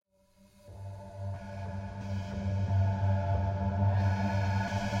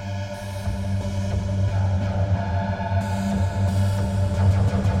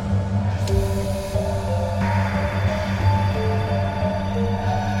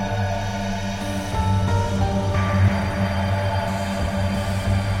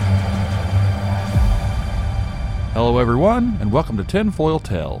Hello, everyone, and welcome to Tinfoil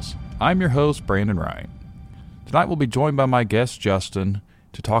Tales. I'm your host, Brandon Wright. Tonight we'll be joined by my guest, Justin,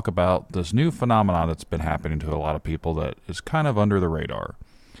 to talk about this new phenomenon that's been happening to a lot of people that is kind of under the radar.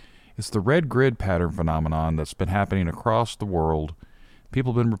 It's the red grid pattern phenomenon that's been happening across the world.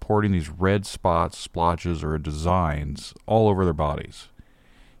 People have been reporting these red spots, splotches, or designs all over their bodies.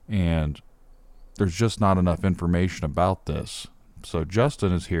 And there's just not enough information about this. So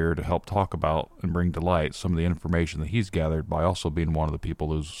Justin is here to help talk about and bring to light some of the information that he's gathered by also being one of the people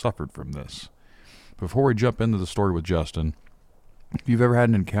who's suffered from this. Before we jump into the story with Justin, if you've ever had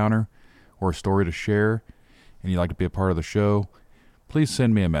an encounter or a story to share and you'd like to be a part of the show, please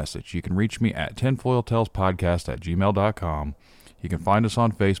send me a message. You can reach me at tinfoiltalespodcast@gmail.com. You can find us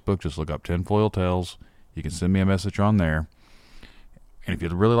on Facebook. Just look up Tinfoil Tales. You can send me a message on there. And if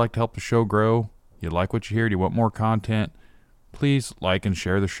you'd really like to help the show grow, you like what you hear, you want more content, please like and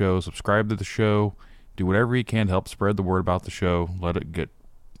share the show, subscribe to the show, do whatever you can to help spread the word about the show, let it get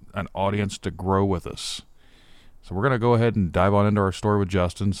an audience to grow with us. So we're going to go ahead and dive on into our story with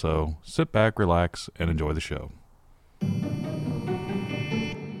Justin, so sit back, relax, and enjoy the show. I'd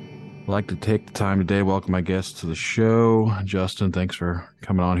like to take the time today to welcome my guest to the show. Justin, thanks for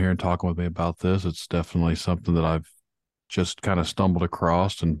coming on here and talking with me about this. It's definitely something that I've just kind of stumbled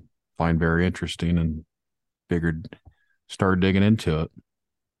across and find very interesting and figured start digging into it.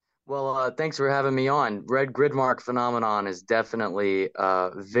 Well, thanks for having me on. Red grid mark phenomenon is definitely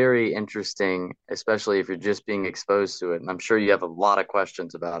very interesting, especially if you're just being exposed to it. And I'm sure you have a lot of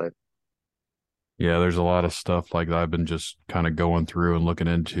questions about it. Yeah, there's a lot of stuff like that I've been just kind of going through and looking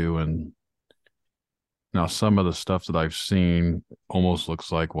into. And now some of the stuff that I've seen almost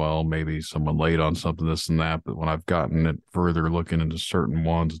looks like, well, maybe someone laid on something, this and that. But when I've gotten it further looking into certain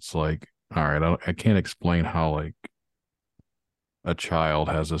ones, it's like, all right, I can't explain how like a child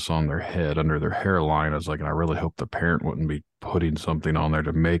has this on their head under their hairline. I was like, and I really hope the parent wouldn't be putting something on there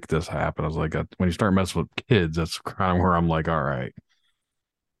to make this happen. I was like, when you start messing with kids, that's kind of where I'm like, all right,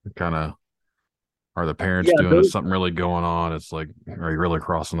 kind of, are the parents Yeah, doing it? Something really going on? It's like, are you really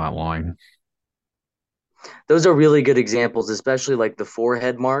crossing that line? those are really good examples, especially like the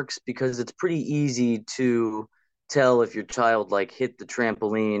forehead marks, because it's pretty easy to tell if your child like hit the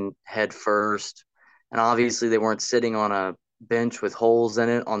trampoline head first. And obviously they weren't sitting on a bench with holes in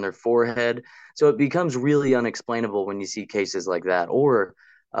it on their forehead. So it becomes really unexplainable when you see cases like that. Or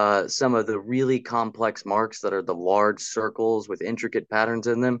some of the really complex marks that are the large circles with intricate patterns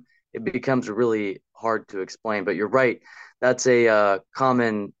in them, it becomes really hard to explain. But you're right. That's a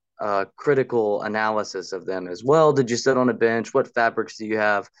common critical analysis of them as well. Did you sit on a bench? What fabrics do you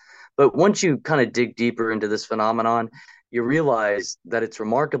have? But once you kind of dig deeper into this phenomenon, you realize that it's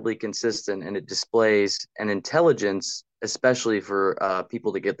remarkably consistent and it displays an intelligence, especially for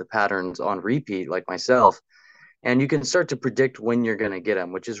people to get the patterns on repeat, like myself. And you can start to predict when you're going to get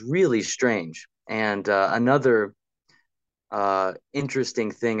them, which is really strange. And another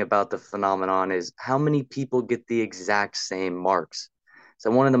interesting thing about the phenomenon is how many people get the exact same marks.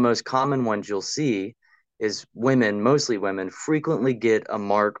 So one of the most common ones you'll see is women, mostly women, frequently get a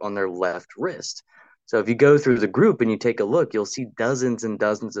mark on their left wrist. So if you go through the group and you take a look, you'll see dozens and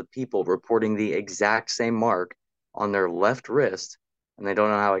dozens of people reporting the exact same mark on their left wrist, and they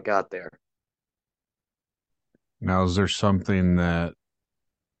don't know how it got there. Now, is there something that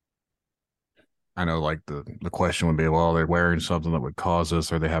I know, like the question would be, well, they're wearing something that would cause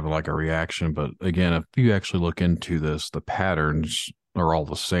this, or they have like a reaction. But again, if you actually look into this, the patterns are all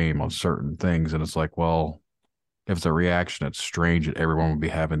the same on certain things. And it's like, well, if it's a reaction, it's strange that everyone would be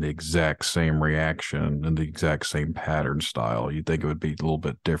having the exact same reaction and the exact same pattern style. You'd think it would be a little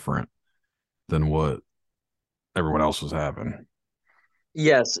bit different than what everyone else was having.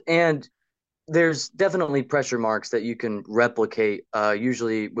 Yes, and there's definitely pressure marks that you can replicate,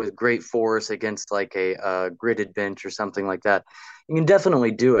 usually with great force against like a gridded bench or something like that. You can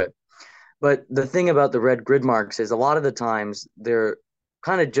definitely do it. But the thing about the red grid marks is a lot of the times they're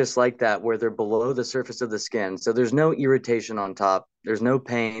kind of just like that, where they're below the surface of the skin. So there's no irritation on top, there's no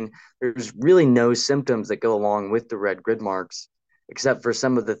pain, there's really no symptoms that go along with the red grid marks, except for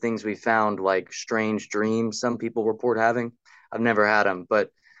some of the things we found, like strange dreams some people report having. I've never had them, but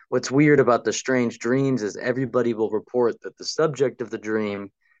what's weird about the strange dreams is everybody will report that the subject of the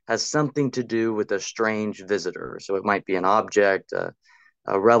dream has something to do with a strange visitor. So it might be an object,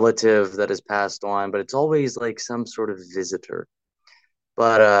 a relative that has passed on, but it's always like some sort of visitor.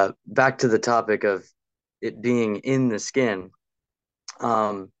 But back to the topic of it being in the skin,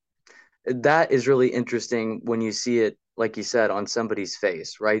 um, that is really interesting when you see it, like you said, on somebody's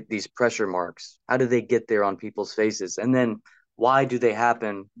face, right? These pressure marks. How do they get there on people's faces? And then why do they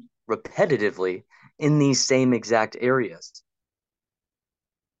happen repetitively in these same exact areas.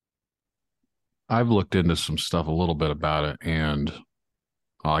 I've looked into some stuff a little bit about it, and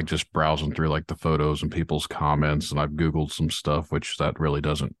I like just browsing through like the photos and people's comments, and I've Googled some stuff, which that really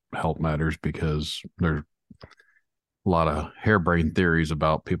doesn't help matters because there's a lot of harebrained theories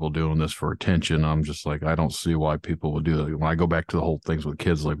about people doing this for attention. I'm just like, I don't see why people would do that. When I go back to the whole things with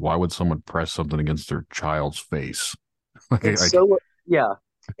kids, like, why would someone press something against their child's face? Like, It's so yeah,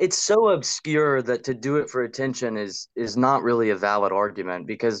 it's so obscure that to do it for attention is not really a valid argument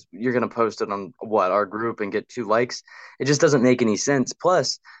because you're going to post it on what our group and get 2 likes. It just doesn't make any sense.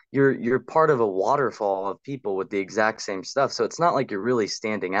 Plus, you're part of a waterfall of people with the exact same stuff, so it's not like you're really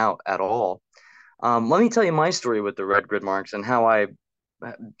standing out at all. Let me tell you my story with the red grid marks and how I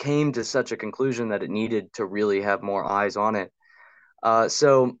came to such a conclusion that it needed to really have more eyes on it.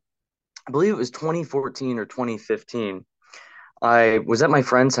 So I believe it was 2014 or 2015. I was at my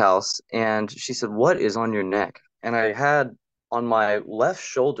friend's house and she said, "What is on your neck?" And I had on my left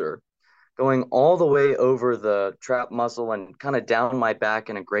shoulder, going all the way over the trap muscle and kind of down my back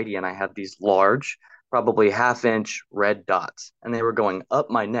in a gradient, I had these large, probably half-inch red dots. And they were going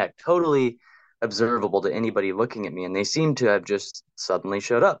up my neck, totally observable to anybody looking at me. And they seemed to have just suddenly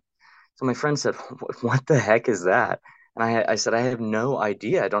showed up. So my friend said, "What the heck is that?" And I said, "I have no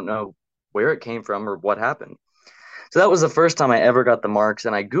idea. I don't know where it came from or what happened." So that was the first time I ever got the marks,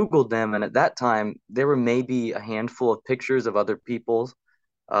 and I Googled them. And at that time, there were maybe a handful of pictures of other people's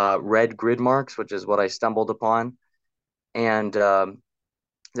red grid marks, which is what I stumbled upon. And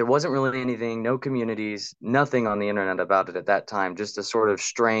there wasn't really anything, no communities, nothing on the internet about it at that time, just a sort of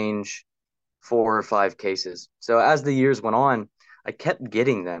strange 4 or 5 cases. So as the years went on, I kept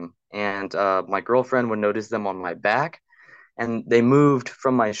getting them, and my girlfriend would notice them on my back, and they moved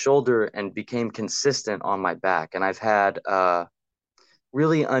from my shoulder and became consistent on my back. And I've had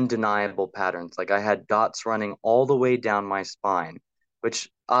really undeniable patterns. Like I had dots running all the way down my spine,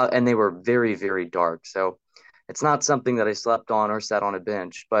 which and they were very, very dark. So it's not something that I slept on or sat on a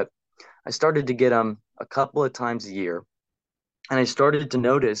bench, but I started to get them a couple of times a year, and I started to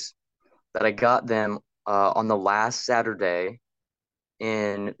notice that I got them on the last Saturday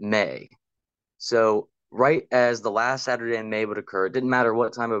in May. So right as the last Saturday in May would occur, it didn't matter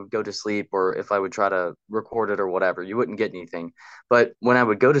what time I would go to sleep or if I would try to record it or whatever, you wouldn't get anything. But when I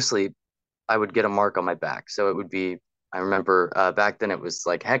would go to sleep, I would get a mark on my back. So it would be, I remember back then it was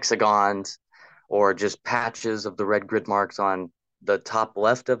like hexagons or just patches of the red grid marks on the top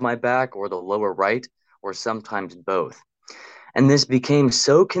left of my back or the lower right, or sometimes both. And this became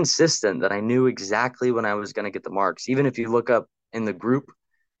so consistent that I knew exactly when I was going to get the marks. Even if you look up in the group,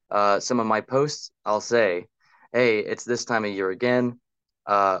 some of my posts, I'll say, "Hey, it's this time of year again.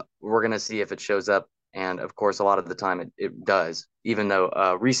 We're going to see if it shows up." And of course, a lot of the time it does, even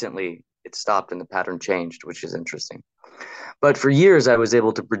though recently it stopped and the pattern changed, which is interesting. But for years, I was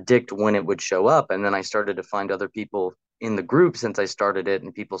able to predict when it would show up. And then I started to find other people in the group since I started it,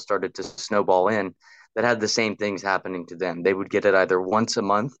 and people started to snowball in that had the same things happening to them. They would get it either once a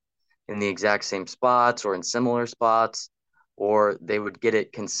month in the exact same spots or in similar spots, or they would get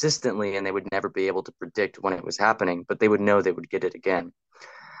it consistently and they would never be able to predict when it was happening, but they would know they would get it again.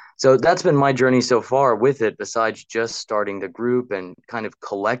 So that's been my journey so far with it, besides just starting the group and kind of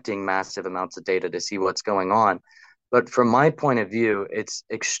collecting massive amounts of data to see what's going on. But from my point of view,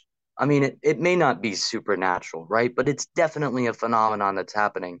 I mean, it may not be supernatural, right? But it's definitely a phenomenon that's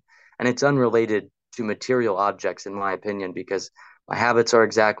happening. And it's unrelated to material objects, in my opinion, because my habits are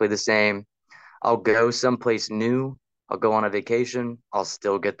exactly the same. I'll go someplace new, I'll go on a vacation, I'll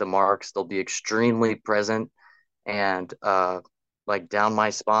still get the marks. They'll be extremely present and like down my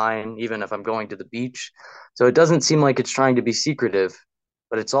spine, even if I'm going to the beach. So it doesn't seem like it's trying to be secretive,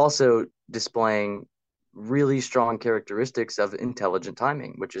 but it's also displaying really strong characteristics of intelligent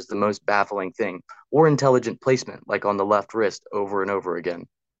timing, which is the most baffling thing, or intelligent placement, like on the left wrist over and over again.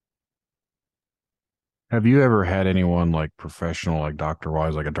 have you ever had anyone like professional, like doctor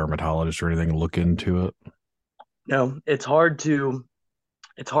wise, like a dermatologist or anything, look into it? No, it's hard to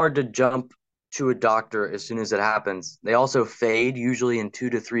jump to a doctor as soon as it happens. They also fade usually in 2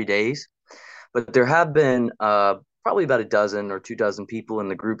 to 3 days. But there have been probably about a dozen or 2 dozen people in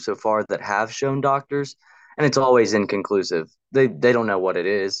the group so far that have shown doctors, and it's always inconclusive. They don't know what it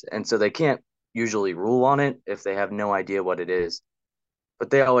is, and so they can't usually rule on it if they have no idea what it is.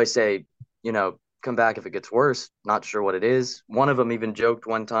 But they always say, come back if it gets worse. Not sure what it is. One of them even joked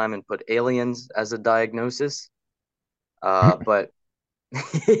one time and put aliens as a diagnosis. But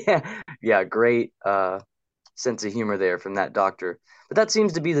yeah, yeah, great sense of humor there from that doctor. But that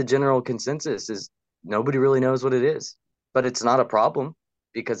seems to be the general consensus is nobody really knows what it is. But it's not a problem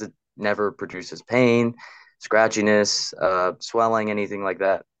because never produces pain, scratchiness, swelling, anything like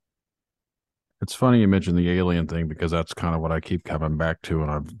that. It's funny you mentioned the alien thing because that's kind of what I keep coming back to,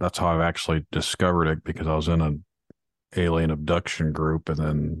 and that's how I've actually discovered it because I was in an alien abduction group, and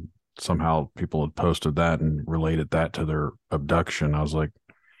then somehow people had posted that and related that to their abduction. I was like,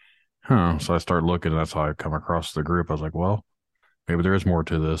 huh. So I started looking, and that's how I come across the group. I was like, well, maybe there is more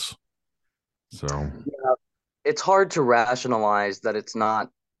to this. So Yeah. It's hard to rationalize that it's not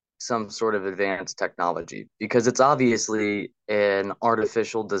some sort of advanced technology because it's obviously an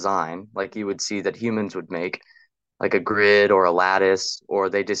artificial design, like you would see that humans would make, like a grid or a lattice, or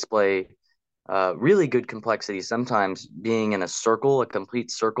they display really good complexity, sometimes being in a circle, a complete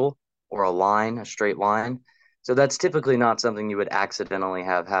circle, or a line, a straight line. So that's typically not something you would accidentally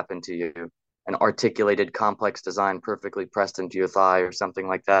have happen to you. An articulated, complex design perfectly pressed into your thigh or something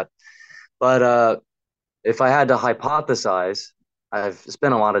like that. But if I had to hypothesize, I've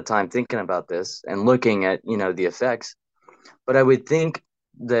spent a lot of time thinking about this and looking at, the effects, but I would think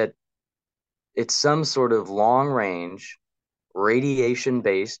that it's some sort of long range radiation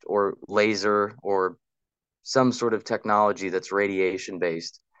based or laser or some sort of technology that's radiation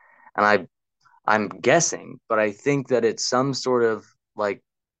based. And I'm guessing, but I think that it's some sort of like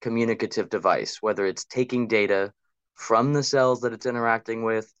communicative device, whether it's taking data from the cells that it's interacting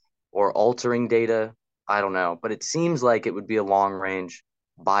with or altering data. I don't know, but it seems like it would be a long range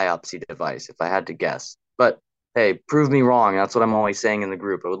biopsy device if I had to guess. But hey, prove me wrong. That's what I'm always saying in the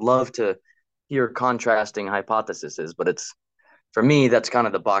group. I would love to hear contrasting hypotheses, but it's for me, that's kind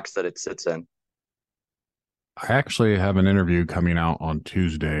of the box that it sits in. I actually have an interview coming out on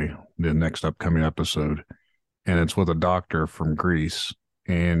Tuesday, the next upcoming episode, and it's with a doctor from Greece,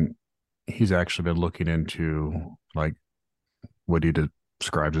 and he's actually been looking into like what he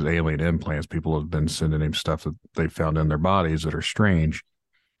describes as alien implants. People have been sending him stuff that they found in their bodies that are strange.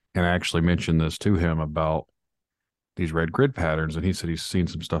 And I actually mentioned this to him about these red grid patterns, and he said he's seen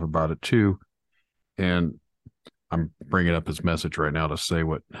some stuff about it too. And I'm bringing up his message right now to say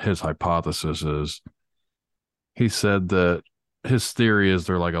what his hypothesis is. He said that his theory is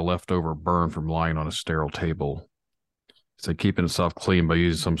they're like a leftover burn from lying on a sterile table. He said keeping itself clean by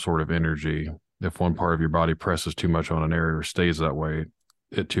using some sort of energy. If one part of your body presses too much on an area or stays that way,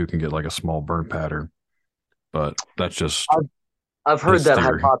 it too can get like a small burn pattern. But that's just I've heard his that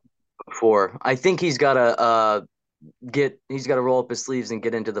theory. hypothesis before. I think he's got to roll up his sleeves and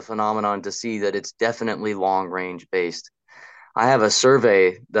get into the phenomenon to see that it's definitely long range based. I have a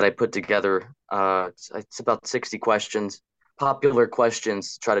survey that I put together. It's about 60 questions, popular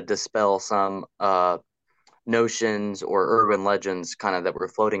questions to try to dispel some notions or urban legends kind of that were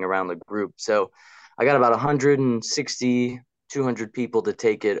floating around the group. So I got about 160, 200 people to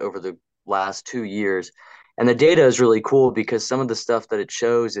take it over the last 2 years. And the data is really cool because some of the stuff that it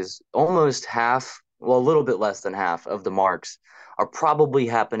shows is almost half, well, a little bit less than half of the marks are probably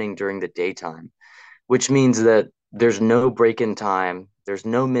happening during the daytime, which means that there's no break in time, there's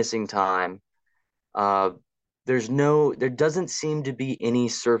no missing time, uh, there doesn't seem to be any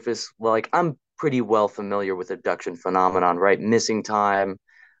surface. Like I'm pretty well familiar with abduction phenomenon, right? Missing time,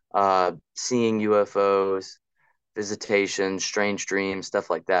 seeing UFOs, visitation, strange dreams, stuff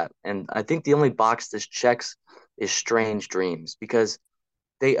like that. And I think the only box this checks is strange dreams because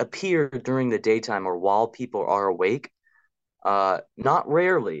they appear during the daytime or while people are awake. Not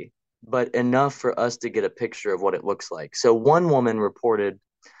rarely, but enough for us to get a picture of what it looks like. So one woman reported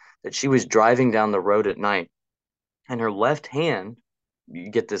that she was driving down the road at night and her left hand, you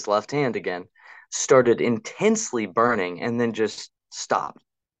get this left hand again, started intensely burning and then just stopped.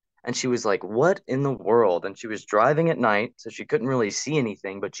 And she was like, "What in the world?" And she was driving at night, so she couldn't really see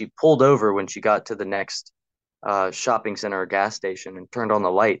anything, but she pulled over when she got to the next shopping center or gas station and turned on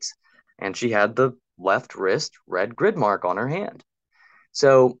the lights. And she had the left wrist red grid mark on her hand.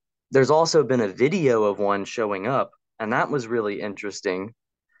 So there's also been a video of one showing up, and that was really interesting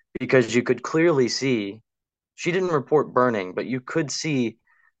because you could clearly see she didn't report burning, but you could see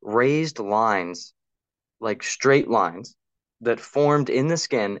raised lines, like straight lines that formed in the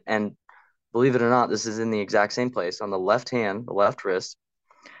skin. And believe it or not, this is in the exact same place on the left hand, the left wrist.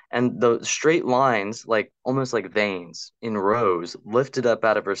 And the straight lines, like almost like veins in rows, lifted up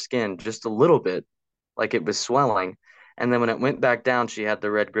out of her skin just a little bit, like it was swelling. And then when it went back down, she had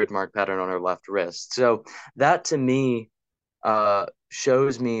the red grid mark pattern on her left wrist. So that to me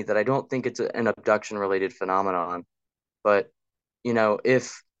shows me that I don't think it's an abduction related phenomenon. But,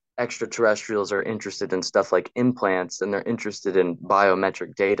 if extraterrestrials are interested in stuff like implants and they're interested in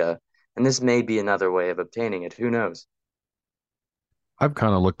biometric data, and this may be another way of obtaining it, who knows? I've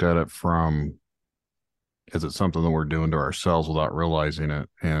kind of looked at it from is it something that we're doing to ourselves without realizing it?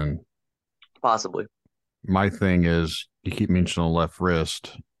 And Possibly. My thing is, you keep mentioning the left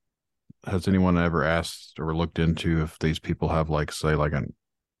wrist. Has anyone ever asked or looked into if these people have, like, say, like an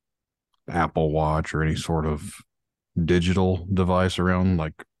Apple Watch or any sort of digital device around,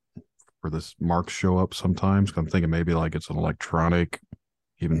 like where this marks show up sometimes? I'm thinking maybe like it's an electronic.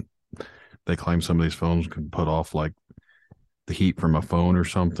 Even they claim some of these phones can put off like the heat from a phone or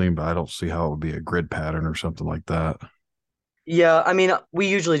something, but I don't see how it would be a grid pattern or something like that. Yeah, I mean, we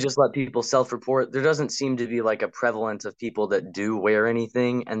usually just let people self-report. There doesn't seem to be like a prevalence of people that do wear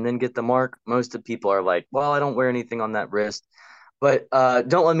anything and then get the mark. Most of people are like, well, I don't wear anything on that wrist. But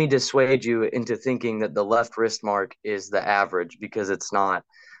don't let me dissuade you into thinking that the left wrist mark is the average because it's not.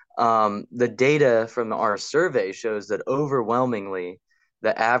 The data from our survey shows that overwhelmingly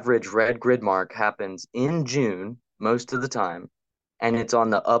the average red grid mark happens in June most of the time, and it's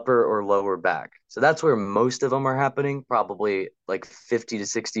on the upper or lower back. So that's where most of them are happening, probably like 50 to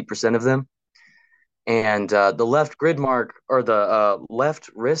 60% of them. And the left grid mark or the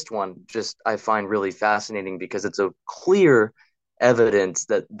left wrist one, just I find really fascinating because it's a clear evidence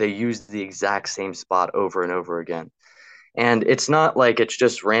that they use the exact same spot over and over again. And it's not like it's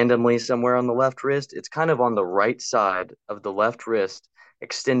just randomly somewhere on the left wrist. It's kind of on the right side of the left wrist,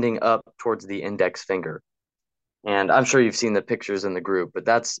 extending up towards the index finger. And I'm sure you've seen the pictures in the group, but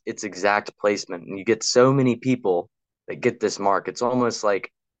that's its exact placement. And you get so many people that get this mark. It's almost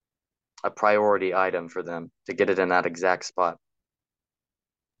like a priority item for them to get it in that exact spot.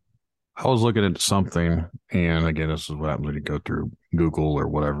 I was looking into something, and again, this is what happens when you go through Google or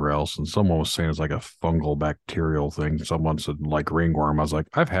whatever else. And someone was saying it's like a fungal bacterial thing. Someone said like ringworm. I was like,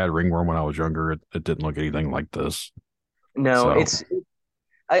 I've had ringworm when I was younger. It didn't look anything like this. No, So,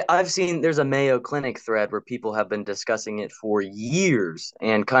 I've seen there's a Mayo Clinic thread where people have been discussing it for years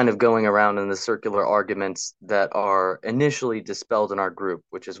and kind of going around in the circular arguments that are initially dispelled in our group,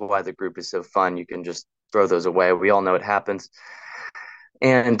 which is why the group is so fun. You can just throw those away. We all know it happens.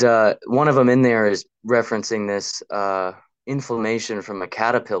 And one of them in there is referencing this inflammation from a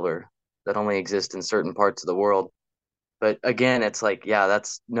caterpillar that only exists in certain parts of the world. But again, it's like, yeah,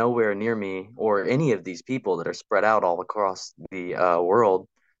 that's nowhere near me or any of these people that are spread out all across the world.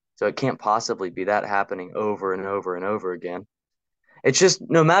 So it can't possibly be that happening over and over and over again. It's just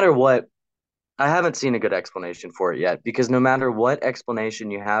no matter what, I haven't seen a good explanation for it yet because no matter what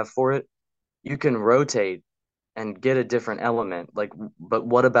explanation you have for it, you can rotate and get a different element. Like, but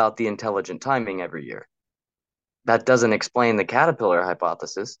what about the intelligent timing every year? That doesn't explain the caterpillar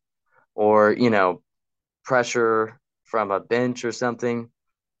hypothesis or, pressure from a bench or something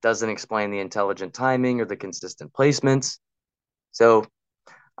doesn't explain the intelligent timing or the consistent placements. So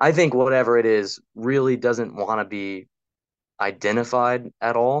I think whatever it is really doesn't want to be identified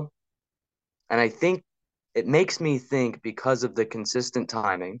at all. And I think it makes me think because of the consistent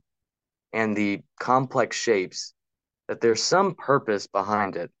timing and the complex shapes that there's some purpose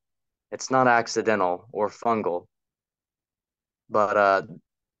behind it. It's not accidental or fungal, but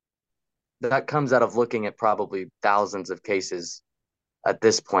that comes out of looking at probably thousands of cases at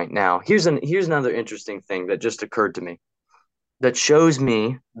this point now. Here's another interesting thing that just occurred to me that shows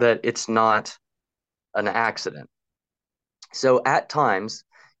me that it's not an accident. So at times,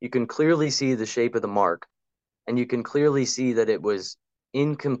 you can clearly see the shape of the mark, and you can clearly see that it was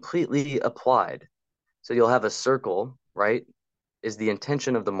incompletely applied. So you'll have a circle, right? Is the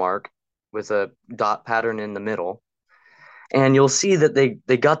intention of the mark with a dot pattern in the middle. And you'll see that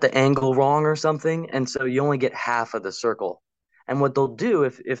they got the angle wrong or something, and so you only get half of the circle. And what they'll do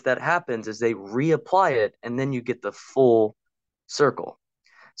if that happens is they reapply it, and then you get the full circle.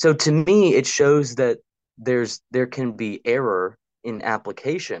 So to me, it shows that there can be error in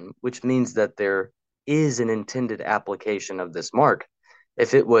application, which means that there is an intended application of this mark.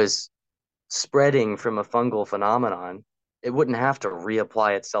 If it was spreading from a fungal phenomenon, it wouldn't have to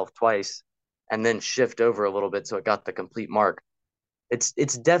reapply itself twice and then shift over a little bit so it got the complete mark. It's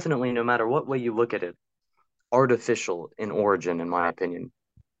definitely, no matter what way you look at it, artificial in origin, in my opinion.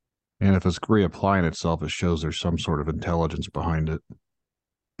 and if it's reapplying itself, it shows there's some sort of intelligence behind it.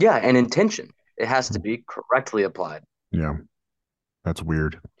 Yeah, and intention. It has to be correctly applied. Yeah, that's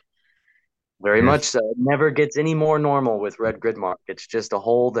weird. Very Yeah, much so. It never gets any more normal with red grid mark. It's just a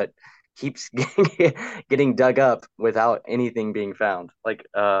hole that keeps getting dug up without anything being found, like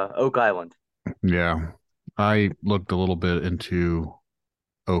Oak Island. yeah. I looked a little bit into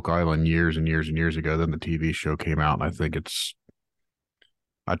Oak Island years and years and years ago. Then the TV show came out, and I think it's.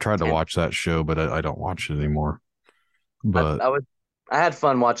 I tried to And watch that show, but I don't watch it anymore. I, But I was I had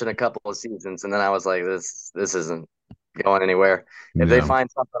fun watching a couple of seasons, and then I was like, this isn't going anywhere. If they yeah, find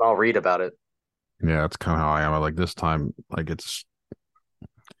something, I'll read about it. yeah, that's kind of how I am. I like this time, like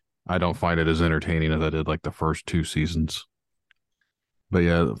I don't find it as entertaining as I did like the first two seasons. But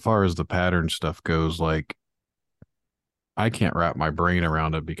yeah, as far as the pattern stuff goes, like I can't wrap my brain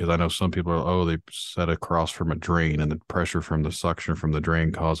around it because I know some people are, oh, they set across from a drain and the pressure from the suction from the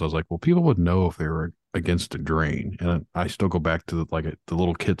drain caused. I was like, well, people would know if they were against a drain. And I still go back to the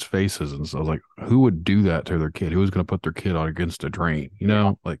little kids' faces. And so I was like, who would do that to their kid? Who is going to put their kid on against a drain? You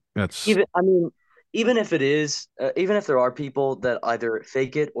know, like that's Even I mean, even if it is, even if there are people that either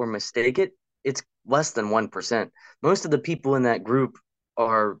fake it or mistake it, it's less than 1%. Most of the people in that group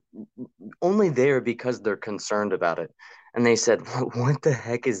are only there because they're concerned about it. And they said, "What the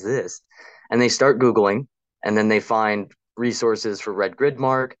heck is this?" And they start Googling, and then they find resources for red grid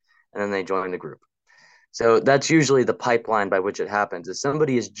mark, and then they join the group. So that's usually the pipeline by which it happens. Is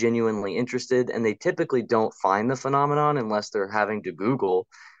somebody is genuinely interested, and they typically don't find the phenomenon unless they're having to Google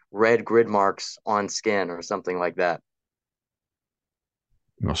red grid marks on skin or something like that.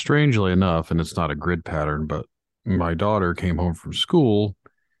 strangely enough, and it's not a grid pattern, but my daughter came home from school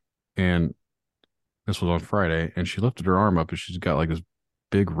and this was on Friday, and she lifted her arm up and she's got like this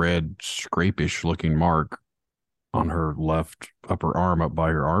big red scrapish looking mark on her left upper arm up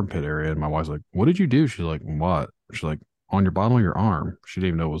by her armpit area. And my wife's like, "What did you do?" She's like, "What?" She's like, "On your bottom of your arm." She didn't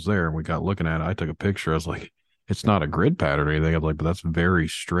even know it was there. And we got looking at it. I took a picture. I was like, "It's not a grid pattern or anything." I was like, "But that's very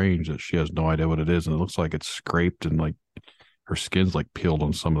strange that she has no idea what it is." And it looks like it's scraped and like her skin's like peeled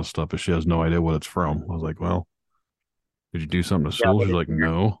on some of the stuff, but she has no idea what it's from. I was like, "Well, did you do something to Yeah, school?" but She's like,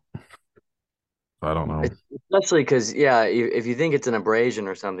 "No." I don't know. especially because yeah, if you think it's an abrasion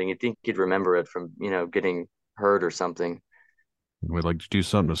or something, you think you'd remember it from getting hurt or something. We like to do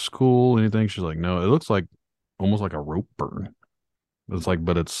something to school, anything? She's like, "No." It looks like almost like a rope burn. It's like,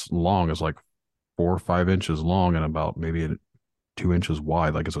 but it's long. It's like 4 or 5 inches long and about maybe 2 inches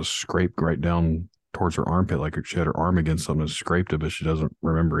wide. Like it's a scrape right down towards her armpit, like she had her arm against something and scraped it, but she doesn't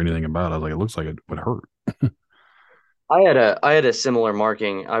remember anything about it. I was like, it looks like it would hurt. I had a similar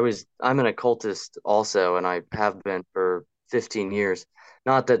marking. I'm an occultist also, and I have been for 15 years.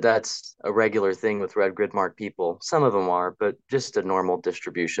 Not that that's a regular thing with red grid mark people. Some of them are, but just a normal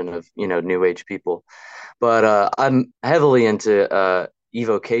distribution of new age people. But I'm heavily into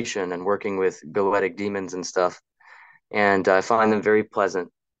evocation and working with goetic demons and stuff, and I find them very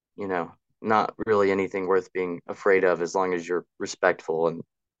pleasant. You know, not really anything worth being afraid of as long as you're respectful and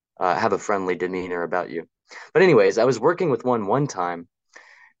have a friendly demeanor about you. But anyways, I was working with one time,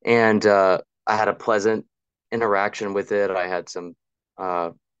 and I had a pleasant interaction with it. I had some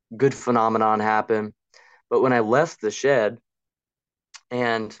uh, good phenomenon happen. But when I left the shed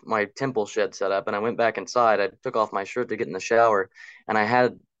and my temple shed set up, and I went back inside, I took off my shirt to get in the shower, and I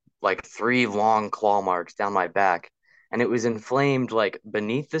had like three long claw marks down my back, and it was inflamed like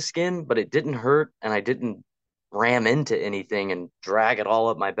beneath the skin, but it didn't hurt, and I didn't ram into anything and drag it all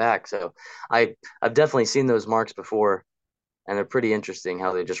up my back. So I've definitely seen those marks before, and they're pretty interesting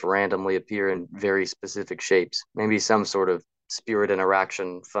how they just randomly appear in very specific shapes. Maybe some sort of spirit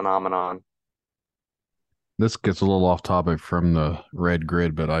interaction phenomenon. This gets a little off topic from the red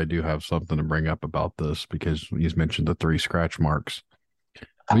grid, but I do have something to bring up about this because you mentioned the three scratch marks.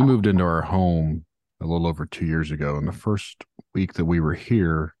 We moved into our home a little over 2 years ago, and the first week that we were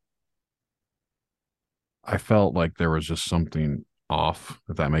here, I felt like there was just something off,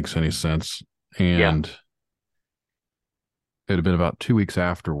 if that makes any sense. Yeah. And it had been about 2 weeks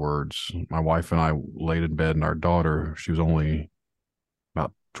afterwards. My wife and I laid in bed, and our daughter, she was only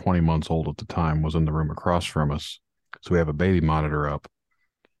about 20 months old at the time, was in the room across from us. So we have a baby monitor up,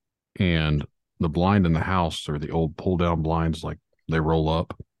 and the blind in the house or the old pull down blinds, like they roll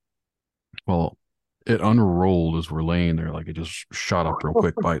up. Well, it unrolled as we're laying there, like it just shot up real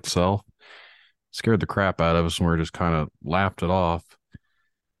quick by itself. Scared the crap out of us, and we are just kind of laughed it off.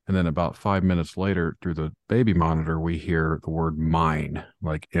 And then about 5 minutes later, through the baby monitor, we hear the word mine,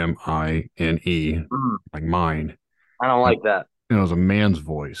 like MINE, Mm, like mine. I don't And like that. it was a man's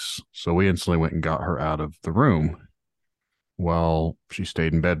voice. So we instantly went and got her out of the room. Well, she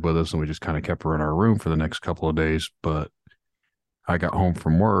stayed in bed with us, and we just kind of kept her in our room for the next couple of days. But I got home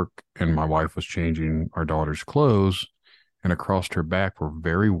from work, and my wife was changing our daughter's clothes, and across her back were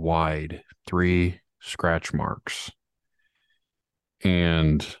very wide three scratch marks.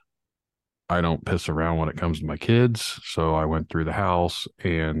 And I don't piss around when it comes to my kids. So I went through the house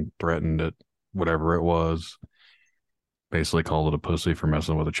and threatened it, whatever it was, basically called it a pussy for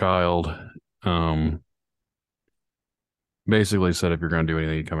messing with a child. Um, Basically said, if you're going to do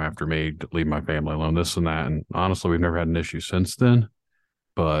anything, you come after me, leave my family alone, this and that. And honestly, we've never had an issue since then.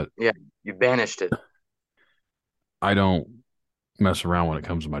 But Yeah, you banished it. I don't mess around when it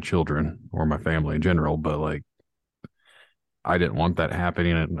comes to my children or my family in general. But like, I didn't want that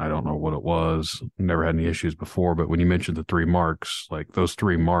happening, and I don't know what it was. Never had any issues before, but when you mentioned the three marks, like those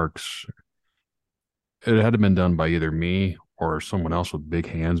three marks, it had to been done by either me or someone else with big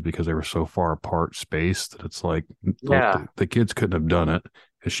hands because they were so far apart spaced that it's like Yeah, the kids couldn't have done it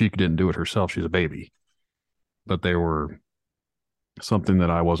because she didn't do it herself. She's a baby, but they were something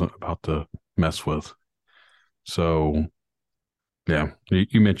that I wasn't about to mess with. So yeah,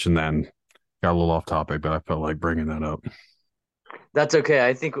 you mentioned that and got a little off topic, but I felt like bringing that up. that's okay.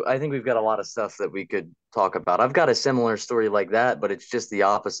 I think we've got a lot of stuff that we could talk about. I've got a similar story like that, but it's just the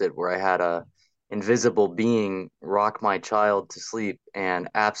opposite, where I had a invisible being rock my child to sleep and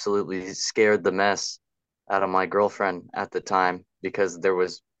absolutely scared the mess out of my girlfriend at the time because there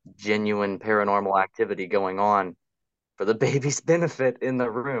was genuine paranormal activity going on for the baby's benefit in the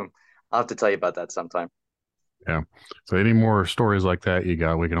room. I'll have to tell you about that sometime. Yeah. So any more stories like that you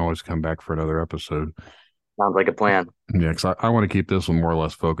got, we can always come back for another episode. Sounds like a plan. Yeah, because I want to keep this one more or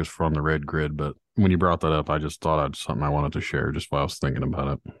less focused from the red grid, but when you brought that up, I just thought I'd something I wanted to share just while I was thinking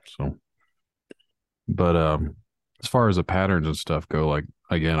about it. So, but as far as the patterns and stuff go, like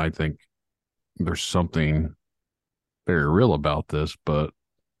again, I think there's something very real about this, but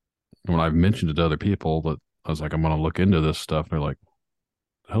when I've mentioned it to other people that I was like, I'm going to look into this stuff, they're like,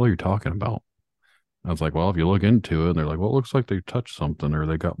 the hell are you talking about? I was like, well, if you look into it, and they're like, well, it looks like they touched something or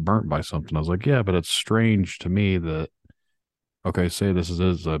they got burnt by something. I was like, yeah, but it's strange to me that, okay, say this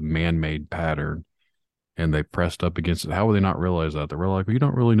is a man made pattern and they pressed up against it. How would they not realize that? They were like, well, you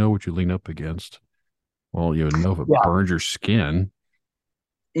don't really know what you lean up against. Well, you know if it Yeah. burns your skin.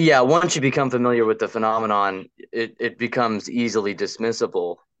 Yeah, once you become familiar with the phenomenon, it becomes easily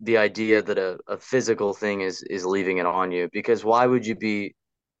dismissible. The idea that a physical thing is leaving it on you, because why would you be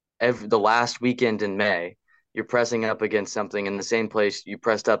the last weekend in May, you're pressing up against something in the same place you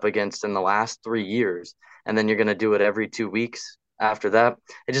pressed up against in the last 3 years, and then you're going to do it every 2 weeks after that?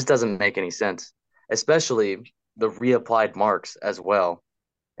 It just doesn't make any sense, especially the reapplied marks as well.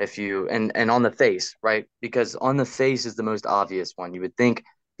 If you and on the face, right? Because on the face is the most obvious one. You would think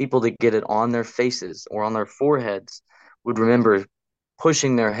people that get it on their faces or on their foreheads would remember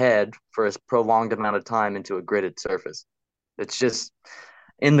pushing their head for a prolonged amount of time into a gridded surface. It's just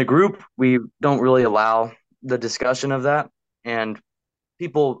in the group, we don't really allow the discussion of that. And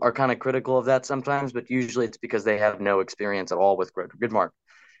people are kind of critical of that sometimes, but usually it's because they have no experience at all with grid mark.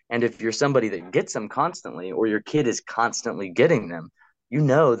 And if you're somebody that gets them constantly, or your kid is constantly getting them, you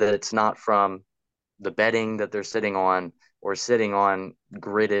know that it's not from the bedding that they're sitting on or sitting on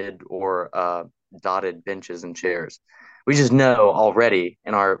gridded or dotted benches and chairs. We just know already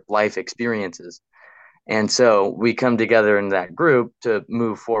in our life experiences. And so we come together in that group to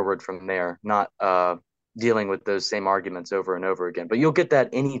move forward from there, not dealing with those same arguments over and over again. But you'll get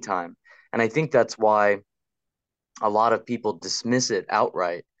that anytime. And I think that's why a lot of people dismiss it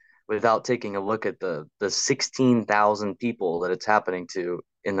outright without taking a look at the 16,000 people that it's happening to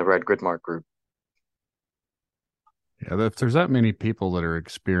in the Red Gridmark group. Yeah, if there's that many people that are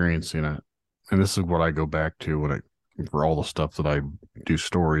experiencing it, and this is what I go back to when I for all the stuff that I do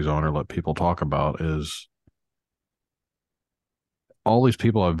stories on or let people talk about is all these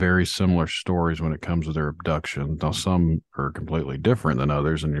people have very similar stories when it comes to their abduction. Now, some are completely different than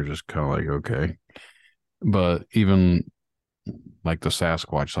others, and you're just kind of like, okay. But even like the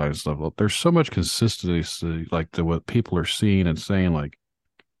Sasquatch side and stuff, there's so much consistency, like to what people are seeing and saying. Like,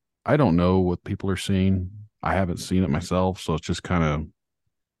 I don't know what people are seeing. I haven't seen it myself, so it's just kind of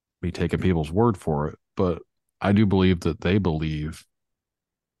me taking people's word for it. But I do believe that they believe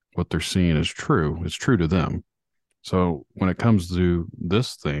what they're seeing is true. It's true to them. So when it comes to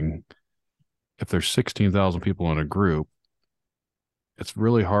this thing, if there's 16,000 people in a group, it's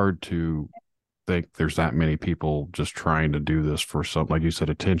really hard to think there's that many people just trying to do this for some, like you said,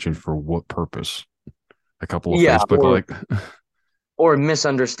 attention for what purpose? A couple of Yeah, Facebook like, or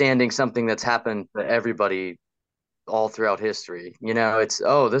misunderstanding something that's happened to everybody all throughout history. It's,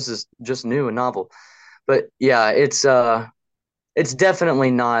 oh, this is just new and novel. But yeah, it's definitely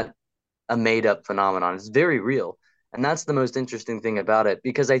not a made up phenomenon. It's very real. And that's the most interesting thing about it,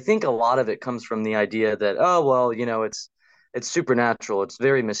 because I think a lot of it comes from the idea that, oh, well, it's supernatural, it's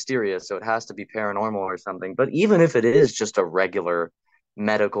very mysterious, so it has to be paranormal or something. But even if it is just a regular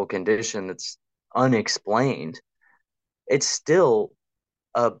medical condition that's unexplained, it's still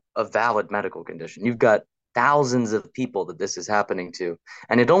a valid medical condition. You've got thousands of people that this is happening to.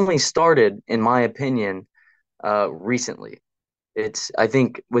 And it only started, in my opinion, recently. It's, I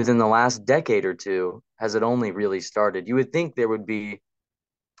think, within the last decade or two has it only really started. You would think there would be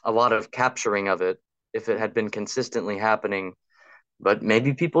a lot of capturing of it if it had been consistently happening but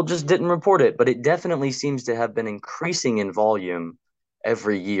maybe people just didn't report it. But it definitely seems to have been increasing in volume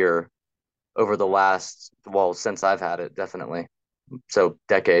every year over the last, well, since I've had it, definitely. So,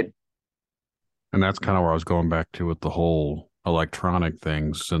 decade. And that's kind of where I was going back to with the whole electronic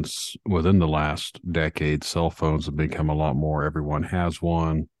things. Since within the last decade, cell phones have become a lot more. Everyone has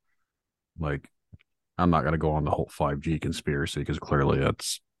one. Like, I'm not going to go on the whole 5G conspiracy because clearly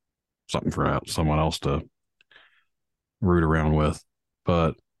that's something for someone else to root around with.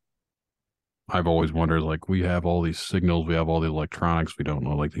 But I've always wondered, like, we have all these signals, we have all the electronics, we don't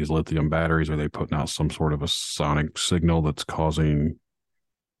know, like these lithium batteries, are they putting out some sort of a sonic signal that's causing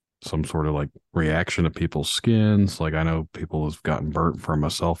some sort of like reaction to people's skins? Like, I know people have gotten burnt from a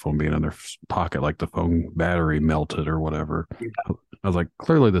cell phone being in their pocket, like the phone battery melted or whatever. I was like,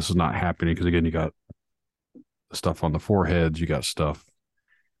 clearly this is not happening because, again, you got stuff on the foreheads, you got stuff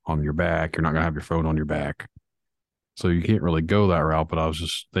on your back. You're not going to have your phone on your back. So you can't really go that route. But I was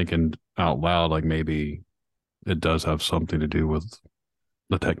just thinking out loud, like maybe it does have something to do with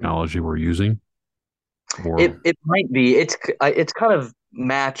the technology we're using. Or It might be. It's kind of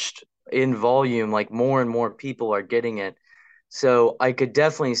matched in volume. Like more and more people are getting it. So I could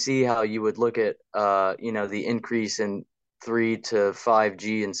definitely see how you would look at the increase in 3 to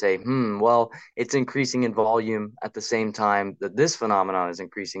 5G and say, well, it's increasing in volume at the same time that this phenomenon is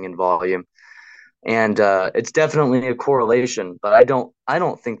increasing in volume. And it's definitely a correlation, but I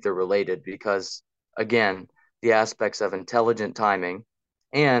don't think they're related because again, the aspects of intelligent timing,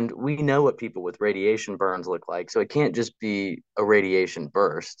 and we know what people with radiation burns look like, so it can't just be a radiation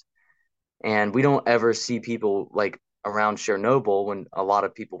burst. And we don't ever see people like around Chernobyl when a lot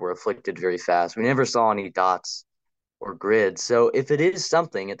of people were afflicted very fast. We never saw any dots or grids. So if it is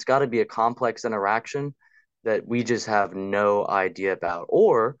something, it's got to be a complex interaction that we just have no idea about,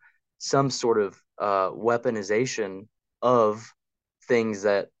 or some sort of weaponization of things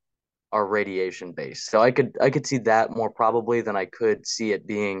that are radiation based. So I could see that more probably than I could see it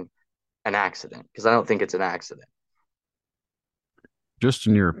being an accident, because I don't think it's an accident. just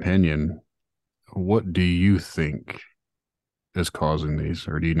in your opinion, what do you think is causing these?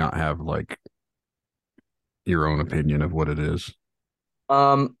 Or do you not have like your own opinion of what it is?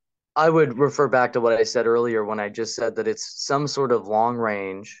 Um, I would refer back to what I said earlier when I just said that it's some sort of long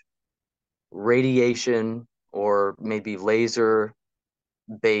range radiation or maybe laser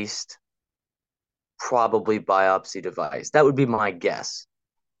based, probably biopsy device. That would be my guess.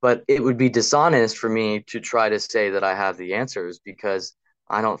 But it would be dishonest for me to try to say that I have the answers because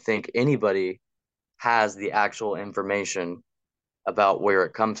I don't think anybody has the actual information about where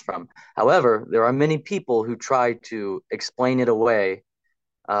it comes from. However, there are many people who try to explain it away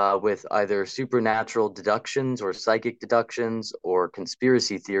with either supernatural deductions or psychic deductions or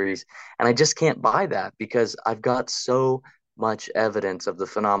conspiracy theories. And I just can't buy that because I've got so much evidence of the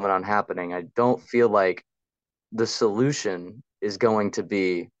phenomenon happening. I don't feel like the solution is going to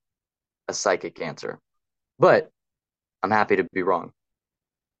be a psychic answer, but I'm happy to be wrong.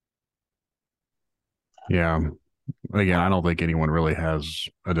 Yeah. Again, I don't think anyone really has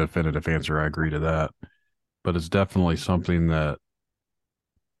a definitive answer. I agree to that. But it's definitely something that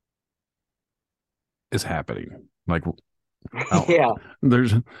is happening. Like, Yeah.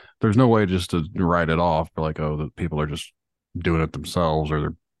 there's no way just to write it off, like, oh, the people are just doing it themselves or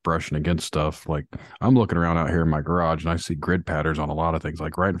they're brushing against stuff. Like, I'm looking around out here in my garage and I see grid patterns on a lot of things.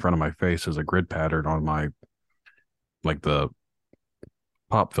 Like right in front of my face is a grid pattern on my, like, the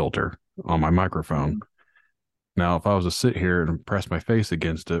pop filter on my microphone. Now, if I was to sit here and press my face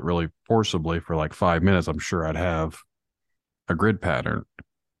against it really forcibly for like 5 minutes, I'm sure I'd have a grid pattern.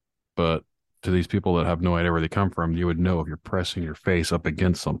 But to these people that have no idea where they come from, you would know if you're pressing your face up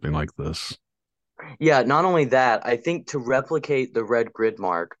against something like this. Yeah, not only that, I think to replicate the red grid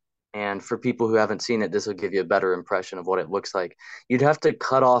mark, and for people who haven't seen it, this will give you a better impression of what it looks like. You'd have to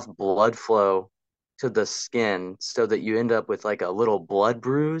cut off blood flow to the skin so that you end up with like a little blood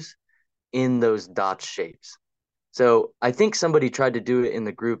bruise in those dot shapes. So I think somebody tried to do it in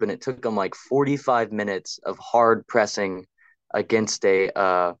the group, and it took them like 45 minutes of hard pressing against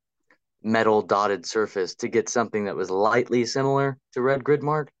a metal dotted surface to get something that was lightly similar to red grid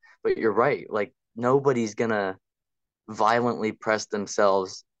mark. But you're right, like nobody's gonna violently press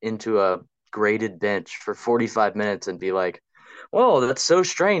themselves into a graded bench for 45 minutes and be like, "Whoa, that's so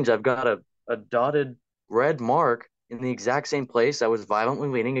strange. I've got a dotted red mark in the exact same place I was violently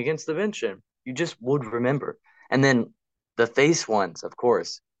leaning against the bench in." You just would remember. And then the face ones, of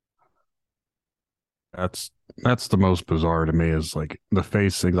course. That's the most bizarre to me is like the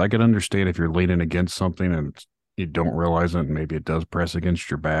face things. I can understand if you're leaning against something and you don't realize it, and maybe it does press against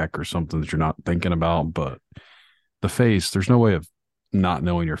your back or something that you're not thinking about. But the face, there's no way of not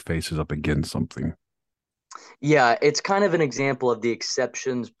knowing your face is up against something. Yeah, it's kind of an example of the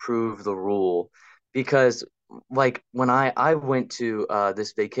exceptions prove the rule because like when I went to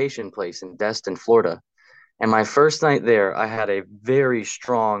this vacation place in Destin, Florida, and my first night there, I had a very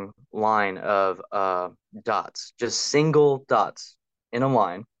strong line of dots, just single dots in a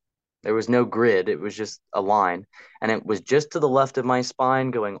line. There was no grid, it was just a line, and it was just to the left of my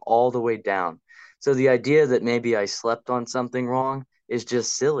spine going all the way down. So the idea that maybe I slept on something wrong is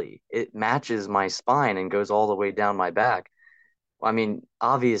just silly. It matches my spine and goes all the way down my back. I mean,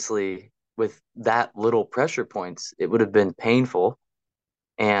 obviously, with that little pressure points, it would have been painful,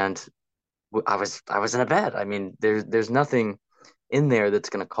 and I was in a bed. I mean, there's nothing in there that's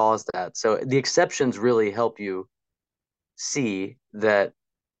going to cause that. So the exceptions really help you see that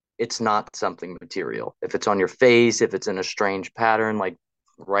it's not something material. If it's on your face, if it's in a strange pattern, like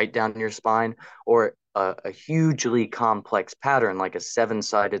right down your spine, or a hugely complex pattern, like a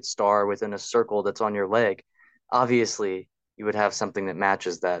seven-sided star within a circle that's on your leg, obviously you would have something that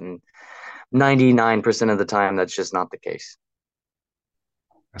matches that. And 99% of the time, that's just not the case.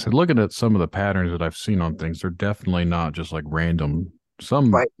 I said, looking at some of the patterns that I've seen on things, they're definitely not just like random.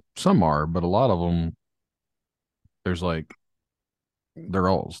 Some Right. some are, but a lot of them, there's like they're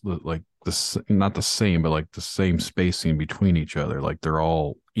all like not the same, but like the same spacing between each other. Like they're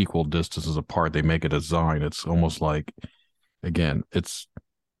all equal distances apart. They make a design. It's almost like, again, it's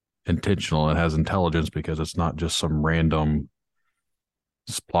intentional. It has intelligence because it's not just some random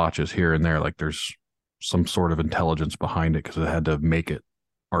splotches here and there. Like there's some sort of intelligence behind it because it had to make it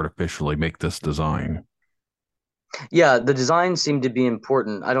artificially make this design. Yeah, the designs seem to be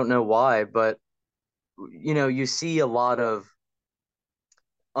important. I don't know why, but you see a lot of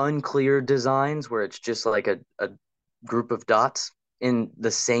unclear designs where it's just like a group of dots in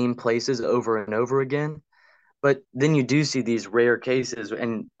the same places over and over again. But then you do see these rare cases,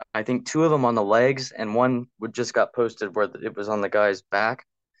 and I think two of them on the legs, and one would just got posted where it was on the guy's back.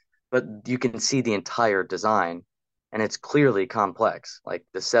 But you can see the entire design, and it's clearly complex, like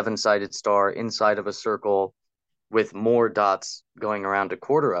the seven-sided star inside of a circle with more dots going around a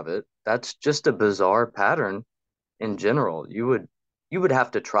quarter of it. That's just a bizarre pattern in general. You would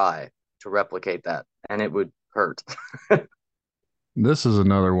have to try to replicate that, and it would hurt. This is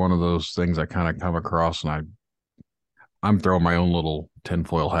another one of those things I kind of come across, and I'm throwing my own little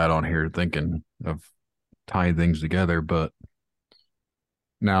tinfoil hat on here, thinking of tying things together. But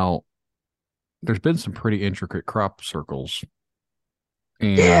now there's been some pretty intricate crop circles,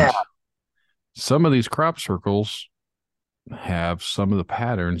 Yeah, and some of these crop circles have some of the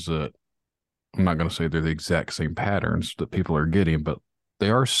patterns that I'm not going to say they're the exact same patterns that people are getting, but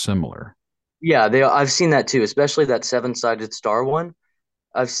they are similar. yeah, I've seen that too, especially that seven-sided star one.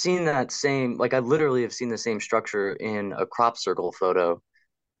 I've seen that same, like I literally have seen the same structure in a crop circle photo,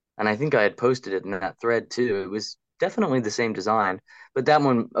 and I think I had posted it in that thread too. It was definitely the same design, but that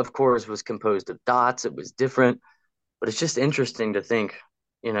one, of course, was composed of dots. It was different, but it's just interesting to think,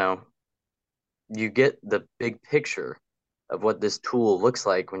 you know, you get the big picture of what this tool looks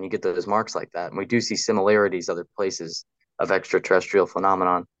like when you get those marks like that. And we do see similarities other places of extraterrestrial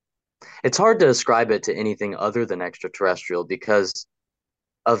phenomenon. It's hard to ascribe it to anything other than extraterrestrial because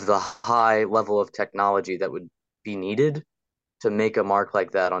of the high level of technology that would be needed to make a mark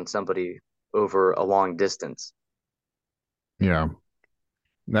like that on somebody over a long distance. Yeah.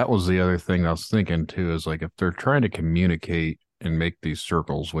 That was the other thing I was thinking too, is like if they're trying to communicate and make these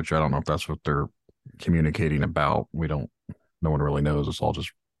circles, which I don't know if that's what they're communicating about. No one really knows. It's all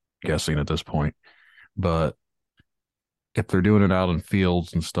just guessing at this point. But if they're doing it out in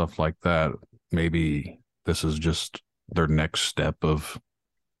fields and stuff like that, maybe this is just their next step of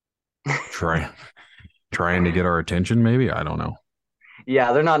trying trying to get our attention. Maybe I don't know.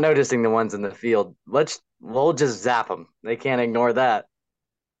 Yeah, they're not noticing the ones in the field. We'll just zap them. They can't ignore that.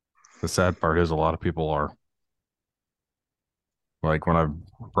 The sad part is a lot of people are like when I've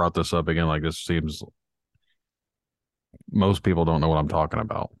brought this up again. Like this seems most people don't know what I'm talking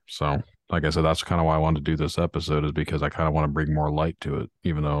about. So, like I said, that's kind of why I wanted to do this episode is because I kind of want to bring more light to it,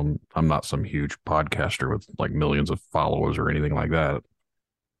 even though I'm not some huge podcaster with like millions of followers or anything like that.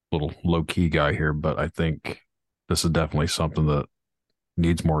 Little low key guy here, but I think this is definitely something that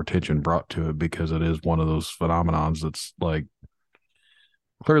needs more attention brought to it because it is one of those phenomenons that's like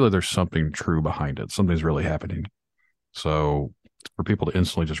clearly there's something true behind it. Something's really happening. So for people to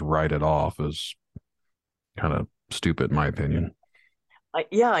instantly just write it off is kind of stupid, in my opinion.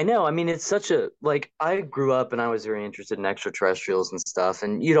 Yeah, I know. I mean, it's such a like I grew up and I was very interested in extraterrestrials and stuff,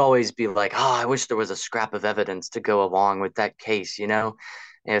 and you'd always be like, "Oh, I wish there was a scrap of evidence to go along with that case," you know?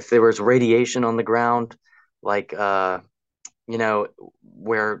 If there was radiation on the ground, like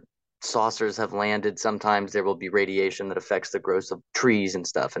where saucers have landed, sometimes there will be radiation that affects the growth of trees and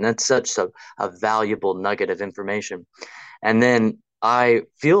stuff. And that's such a valuable nugget of information. And then I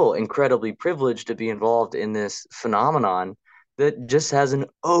feel incredibly privileged to be involved in this phenomenon that just has an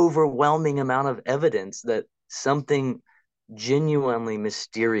overwhelming amount of evidence that something genuinely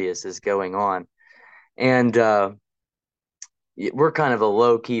mysterious is going on. And we're kind of a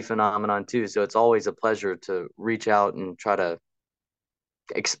low key phenomenon too. So it's always a pleasure to reach out and try to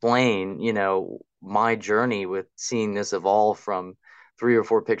explain, my journey with seeing this evolve from 3 or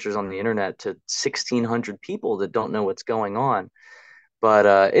 4 pictures on the internet to 1,600 people that don't know what's going on.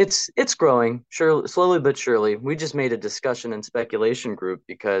 But it's growing, sure, slowly but surely. We just made a discussion and speculation group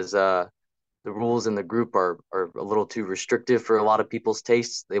because the rules in the group are a little too restrictive for a lot of people's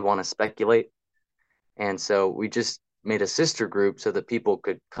tastes. They want to speculate, and so we just made a sister group so that people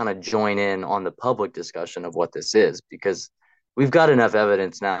could kind of join in on the public discussion of what this is, because we've got enough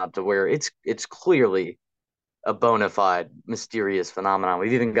evidence now to where it's clearly a bona fide mysterious phenomenon.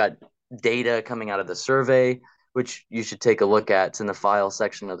 We've even got data coming out of the survey, which you should take a look at. It's in the file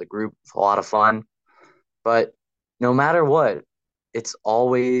section of the group. It's a lot of fun. But no matter what, it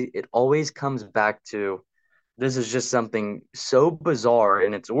always comes back to, this is just something so bizarre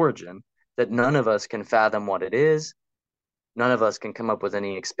in its origin that none of us can fathom what it is. None of us can come up with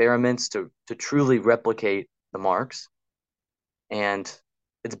any experiments to truly replicate the marks. And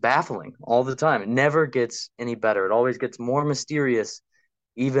it's baffling all the time. It never gets any better. It always gets more mysterious,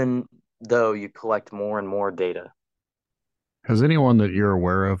 even though you collect more and more data. Has anyone that you're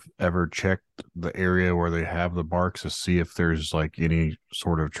aware of ever checked the area where they have the marks to see if there's like any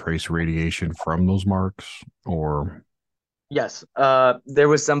sort of trace radiation from those marks? Or Yes, there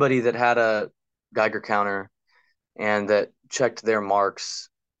was somebody that had a Geiger counter and that checked their marks,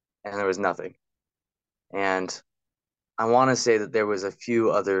 and there was nothing. And I want to say that there was a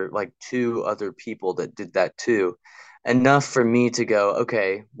few other, like 2 other people that did that too. Enough for me to go,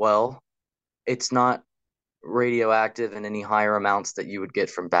 okay, well, it's not radioactive in any higher amounts that you would get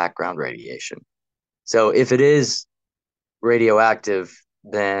from background radiation. So if it is radioactive,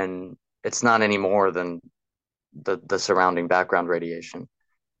 then it's not any more than the surrounding background radiation,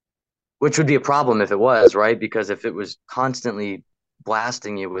 which would be a problem if it was, right? Because if it was constantly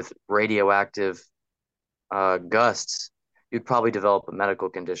blasting you with radioactive gusts, you'd probably develop a medical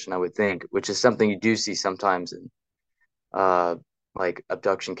condition, I would think, which is something you do see sometimes in uh, like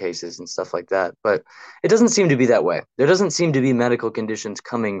abduction cases and stuff like that. But it doesn't seem to be that way. There doesn't seem to be medical conditions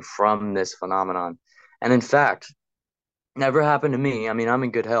coming from this phenomenon. And in fact, never happened to me. I mean, I'm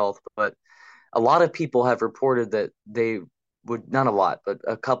in good health, but a lot of people have reported that they would, not a lot, but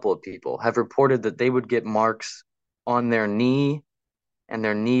a couple of people have reported that they would get marks on their knee and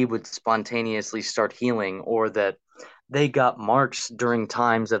their knee would spontaneously start healing, or that they got marks during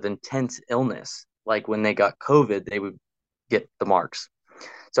times of intense illness. Like when they got COVID, they would get the marks.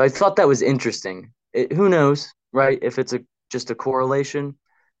 So I thought that was interesting. Who knows, right? If it's just a correlation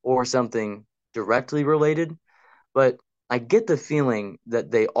or something directly related, but I get the feeling that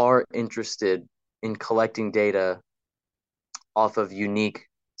they are interested in collecting data off of unique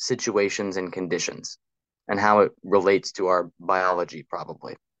situations and conditions and how it relates to our biology,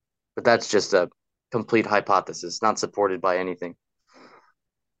 probably. But that's just a complete hypothesis, not supported by anything.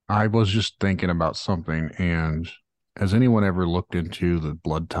 I was just thinking about something, and has anyone ever looked into the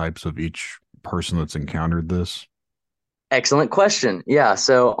blood types of each person that's encountered this? Excellent question. Yeah.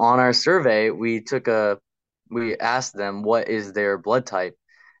 So on our survey, we asked them what is their blood type,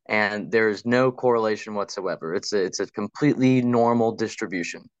 and there's no correlation whatsoever. It's a completely normal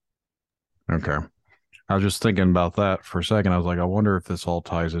distribution. Okay. I was just thinking about that for a second. I was like, I wonder if this all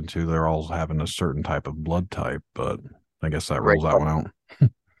ties into they're all having a certain type of blood type, but I guess that Great rules that one out.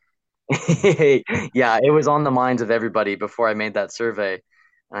 Yeah, it was on the minds of everybody before I made that survey.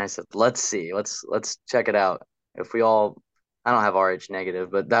 And I said, let's see, let's check it out. If we all, I don't have Rh negative,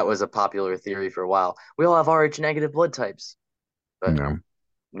 but that was a popular theory for a while. We all have Rh negative blood types, but No,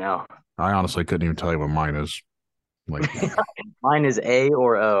 no. I honestly couldn't even tell you what mine is. Like, Mine is A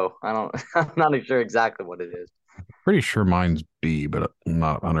or O. I don't, I'm not sure exactly what it is. pretty sure mine's B, but I'm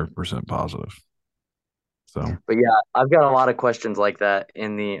not 100% positive. So, But yeah, I've got a lot of questions like that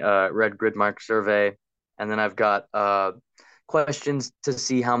in the red grid mark survey. And then I've got questions to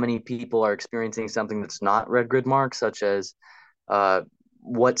see how many people are experiencing something that's not red grid mark, such as uh,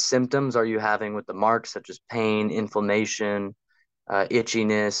 what symptoms are you having with the marks, such as pain, inflammation,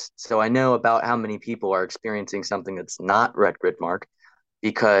 itchiness. So I know about how many people are experiencing something that's not red grid mark,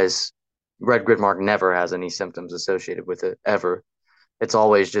 because red grid mark never has any symptoms associated with it ever. It's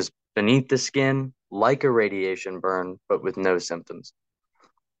always just beneath the skin, like a radiation burn, but with no symptoms.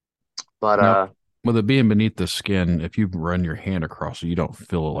 But Now, with it being beneath the skin, if you run your hand across it, you don't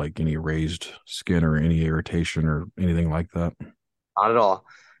feel like any raised skin or any irritation or anything like that. not at all.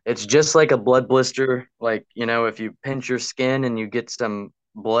 It's just like a blood blister. Like, if you pinch your skin and you get some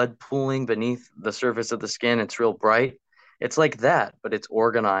blood pooling beneath the surface of the skin, it's real bright. It's like that, but it's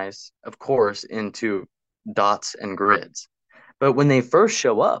organized, of course, into dots and grids. But when they first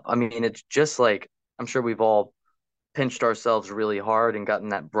show up, I mean, it's just like I'm sure we've all pinched ourselves really hard and gotten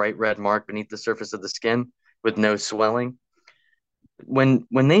that bright red mark beneath the surface of the skin with no swelling. When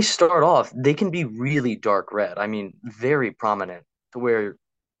they start off, they can be really dark red. I mean, very prominent to where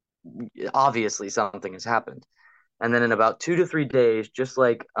obviously something has happened. And then in about 2 to 3 days, just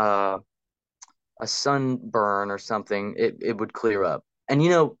like a sunburn or something, it would clear up. And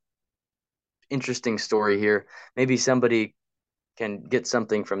interesting story here. Maybe somebody can get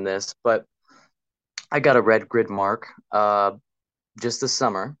something from this, but I got a red grid mark just this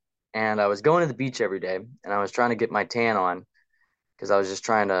summer, and I was going to the beach every day, and I was trying to get my tan on because I was just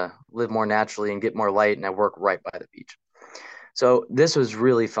trying to live more naturally and get more light, and I work right by the beach. So this was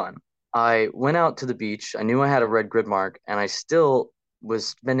really fun. I went out to the beach. I knew I had a red grid mark, and I still was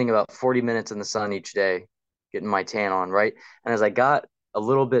spending about 40 minutes in the sun each day getting my tan on, right? And as I got a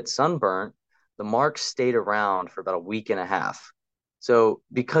little bit sunburnt, the mark stayed around for about a week and a half. So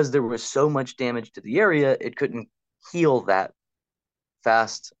because there was so much damage to the area, it couldn't heal that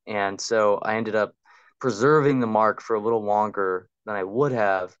fast. And so I ended up preserving the mark for a little longer than I would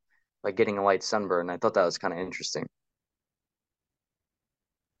have by getting a light sunburn. I thought that was kind of interesting.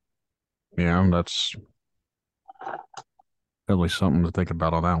 Yeah, that's definitely something to think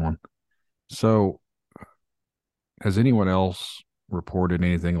about on that one. So, has anyone else reported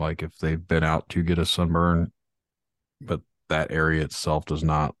anything like if they've been out to get a sunburn, but that area itself does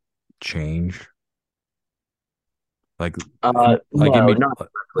not change? Like, like in No, be not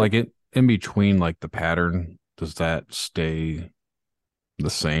like really. it in between, like the pattern, does that stay the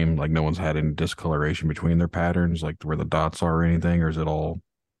same? Like, no one's had any discoloration between their patterns, like where the dots are or anything, or is it all?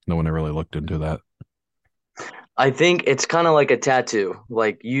 No one really looked into that. I think it's kind of like a tattoo.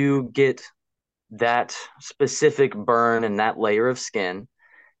 Like you get that specific burn and that layer of skin.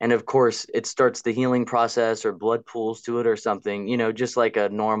 And of course, it starts the healing process or blood pools to it or something, just like a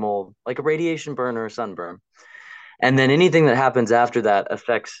normal, like a radiation burn or a sunburn. And then anything that happens after that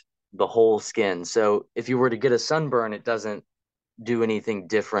affects the whole skin. So if you were to get a sunburn, it doesn't do anything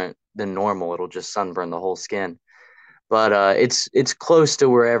different than normal. It'll just sunburn the whole skin. But it's close to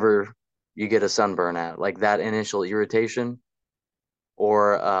wherever you get a sunburn at, like that initial irritation,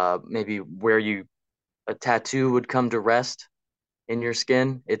 or maybe where you a tattoo would come to rest in your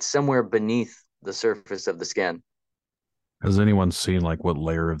skin. It's somewhere beneath the surface of the skin. Has anyone seen like what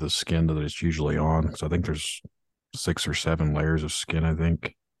layer of the skin that it's usually on? Because I think there's 6 or 7 layers of skin, I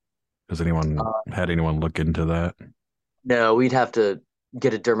think. Has anyone Uh, had anyone look into that? no, we'd have to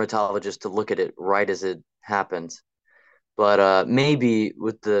get a dermatologist to look at it right as it happens. But maybe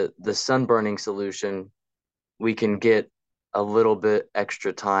with the sunburning solution, we can get a little bit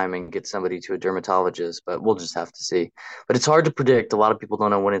extra time and get somebody to a dermatologist, but we'll just have to see. But it's hard to predict. A lot of people don't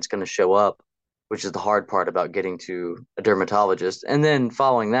know when it's going to show up, which is the hard part about getting to a dermatologist. And then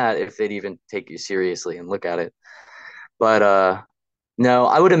following that, if they'd even take you seriously and look at it. But no,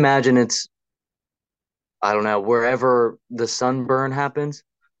 I would imagine it's, I don't know, wherever the sunburn happens,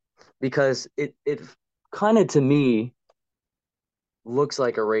 because it kind of to me looks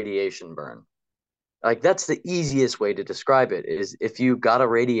like a radiation burn. Like that's the easiest way to describe it is if you got a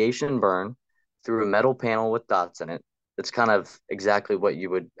radiation burn through a metal panel with dots in it, it's kind of exactly what you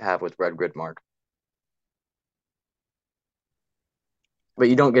would have with red grid mark. But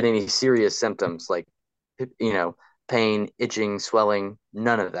you don't get any serious symptoms like you know, pain, itching, swelling,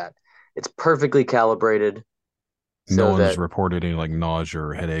 none of that. It's perfectly calibrated No so one's that reported any like nausea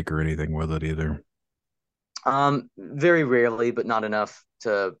or headache or anything with it either. very rarely, but not enough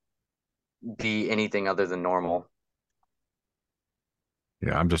to be anything other than normal.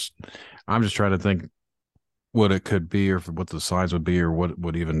 Yeah, I'm just trying to think what it could be or what the signs would be or what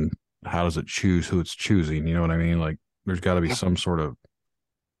would even how does it choose who it's choosing? You know what I mean? Like there's got to be some sort of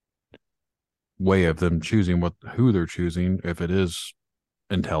way of them choosing what who they're choosing if it is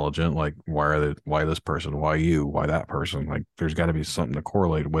intelligent, like why this person, why you, why that person, like there's got to be something to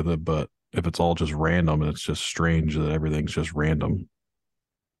correlate with it. But if it's all just random and it's just strange that everything's just random.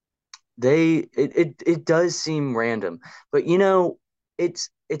 It does seem random, but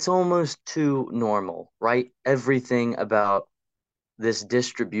it's almost too normal, right? Everything about this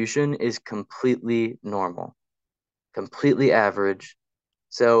distribution is completely normal, completely average.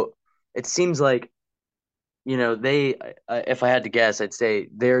 So it seems like they, if I had to guess, I'd say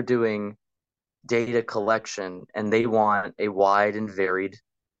they're doing data collection and they want a wide and varied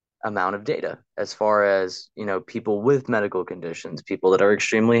amount of data as far as, people with medical conditions, people that are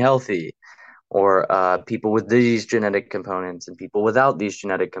extremely healthy, or people with these genetic components and people without these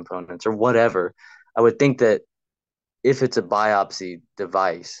genetic components, or whatever. I would think that if it's a biopsy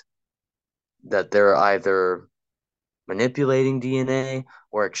device, that they're either manipulating DNA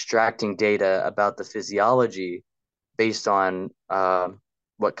or extracting data about the physiology based on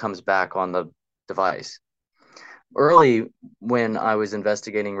what comes back on the device. Early, when I was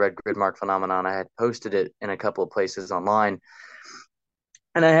investigating red grid mark phenomenon, I had posted it in a couple of places online,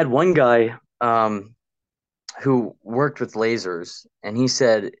 and I had one guy who worked with lasers, and he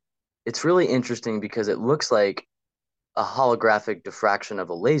said it's really interesting because it looks like a holographic diffraction of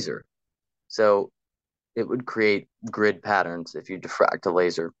a laser. So it would create grid patterns if you diffract a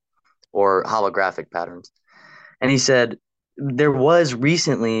laser, or holographic patterns. And he said there was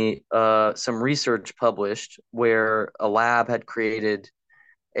recently some research published where a lab had created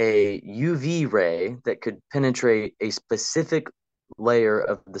a UV ray that could penetrate a specific layer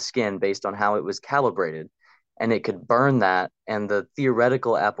of the skin based on how it was calibrated. And it could burn that. And the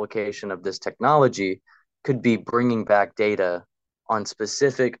theoretical application of this technology could be bringing back data on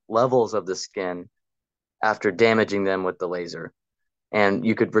specific levels of the skin after damaging them with the laser. And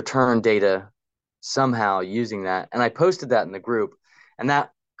you could return data somehow using that. And I posted that in the group, and that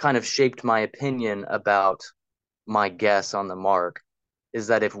kind of shaped my opinion about my guess on the mark, is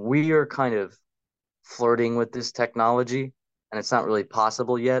that if we are kind of flirting with this technology and it's not really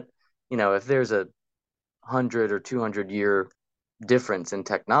possible yet, if there's a 100 or 200-year difference in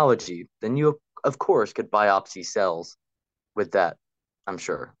technology, then you, of course, could biopsy cells with that, I'm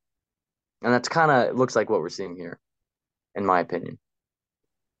sure. And that's kind of looks like what we're seeing here, in my opinion.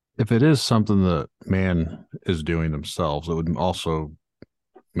 If it is something that man is doing themselves, it would also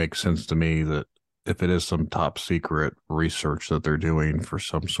make sense to me that if it is some top secret research that they're doing for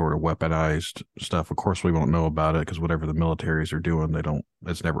some sort of weaponized stuff, of course we won't know about it because whatever the militaries are doing,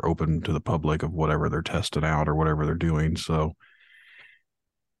 it's never open to the public of whatever they're testing out or whatever they're doing. So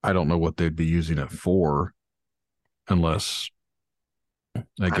I don't know what they'd be using it for unless,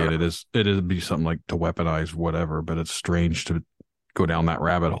 again, it'd be something like to weaponize whatever, but it's strange to go down that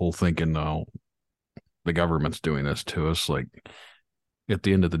rabbit hole thinking, no, the government's doing this to us. Like, at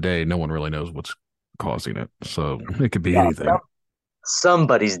the end of the day, no one really knows what's causing it. So it could be anything.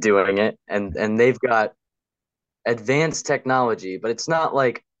 Somebody's doing it, and they've got advanced technology, but it's not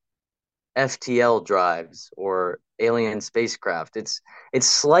like FTL drives or alien spacecraft. It's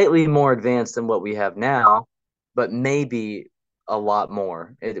slightly more advanced than what we have now, but maybe a lot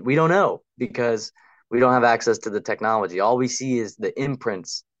more. We don't know because we don't have access to the technology. All we see is the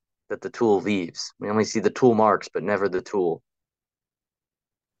imprints that the tool leaves. We only see the tool marks, but never the tool.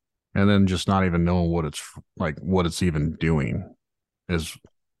 And then just not even knowing what it's even doing is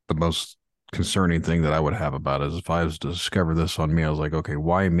the most concerning thing that I would have about it. Is if I was to discover this on me, I was like, okay,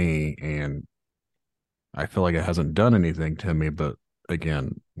 why me? And I feel like it hasn't done anything to me, but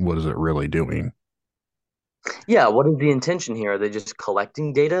again, what is it really doing? Yeah, what is the intention here? Are they just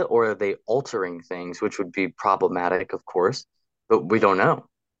collecting data or are they altering things, which would be problematic, of course, but we don't know.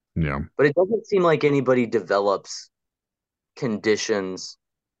 Yeah. But it doesn't seem like anybody develops conditions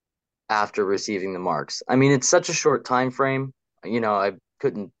after receiving the marks. I mean, it's such a short time frame. I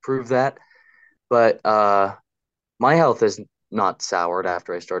couldn't prove that, but my health is not soured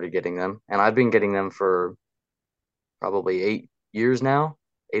after I started getting them, and I've been getting them for probably 8 years now,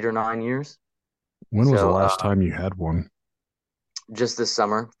 8 or 9 years. When was the So last time you had one? just this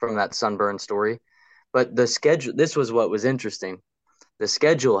summer from that sunburn story. But the schedule, this was what was interesting. The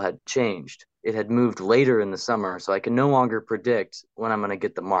schedule had changed. It had moved later in the summer, so I can no longer predict when I'm going to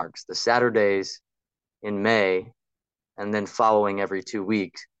get the marks. The Saturdays in May and then following every 2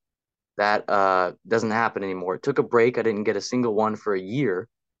 weeks, that doesn't happen anymore. It took a break. I didn't get a single one for a year.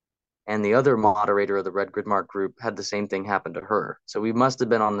 And the other moderator of the Red Grid Mark group had the same thing happen to her. So we must have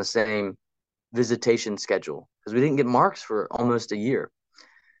been on the same visitation schedule because we didn't get marks for almost a year.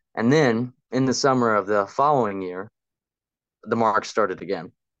 And then in the summer of the following year, the marks started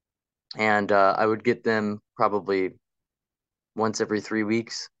again. And I would get them probably once every 3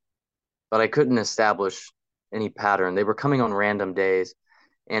 weeks, but I couldn't establish any pattern. They were coming on random days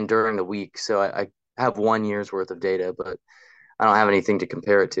and during the week. So I have 1 year's worth of data, but I don't have anything to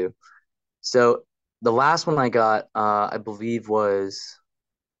compare it to. So the last one I got, I believe, was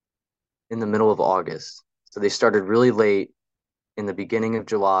in the middle of August. So they started really late in the beginning of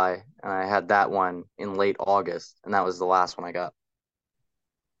July, and I had that one in late August, and that was the last one I got.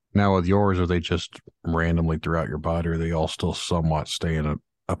 Now with yours, are they just randomly throughout your body, or are they all still somewhat staying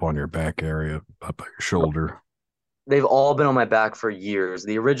up on your back area, up at your shoulder? They've all been on my back for years.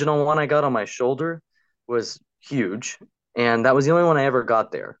 The original one I got on my shoulder was huge, and that was the only one I ever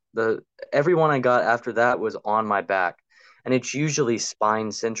got there. The Every one I got after that was on my back, and it's usually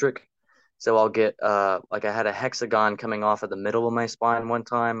spine centric. So I'll get like I had a hexagon coming off of the middle of my spine one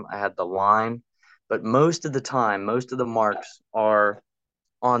time. I had the line, but most of the time, most of the marks are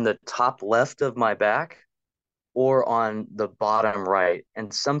on the top left of my back or on the bottom right.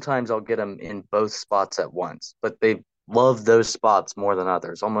 And sometimes I'll get them in both spots at once, but they love those spots more than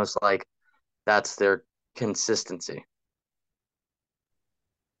others, almost like that's their consistency.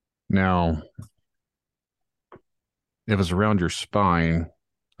 Now, if it's around your spine,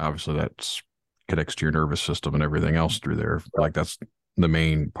 obviously that's connects to your nervous system and everything else through there. Like that's the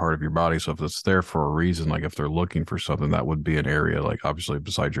main part of your body. So if it's there for a reason, like if they're looking for something, that would be an area like obviously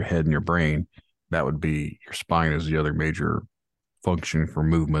besides your head and your brain, that would be your spine is the other major function for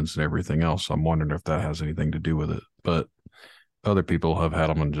movements and everything else. So I'm wondering if that has anything to do with it. But other people have had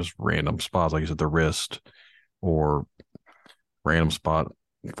them in just random spots, like you said, the wrist or random spot,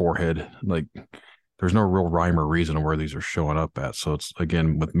 forehead. Like there's no real rhyme or reason of where these are showing up at. So it's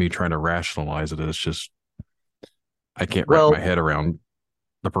again with me trying to rationalize it, it's just I can't wrap Well, my head around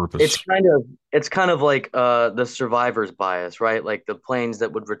the it's purpose. kind of it's kind of like the survivor's bias, right? Like the planes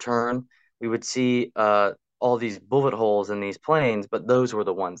that would return, we would see all these bullet holes in these planes, but those were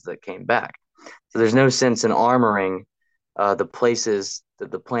the ones that came back. So there's no sense in armoring the places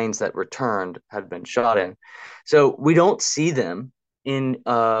that the planes that returned had been shot in. So we don't see them in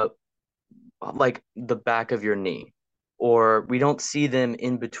like the back of your knee, or we don't see them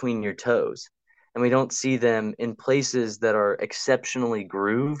in between your toes, and we don't see them in places that are exceptionally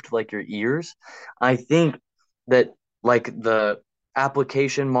grooved, like your ears. I think that like the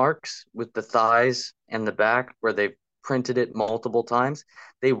application marks with the thighs and the back, where they've printed it multiple times,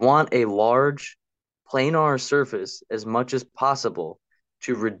 they want a large planar surface as much as possible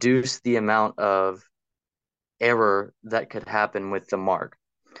to reduce the amount of error that could happen with the mark.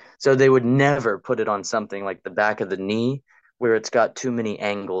 So they would never put it on something like the back of the knee where it's got too many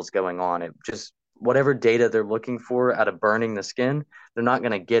angles going on. It just whatever data they're looking for out of burning the skin, they're not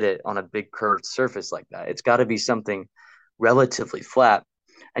going to get it on a big curved surface like that. It's got to be something relatively flat.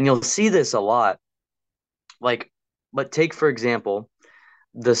 And you'll see this a lot. Like, but take for example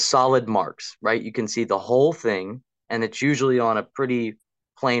the solid marks, right? You can see the whole thing, and it's usually on a pretty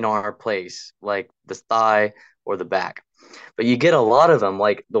planar place, like the thigh or the back. But you get a lot of them,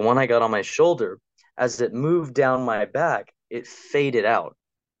 like the one I got on my shoulder. As it moved down my back, it faded out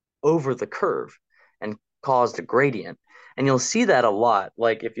over the curve and caused a gradient. And you'll see that a lot.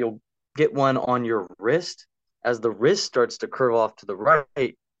 Like if you'll get one on your wrist, as the wrist starts to curve off to the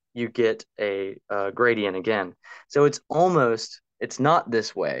right, you get a gradient again. So it's not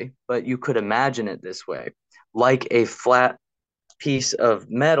this way, but you could imagine it this way. Like a flat piece of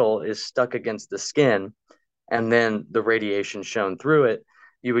metal is stuck against the skin, and then the radiation shone through it,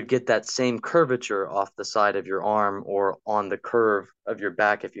 you would get that same curvature off the side of your arm or on the curve of your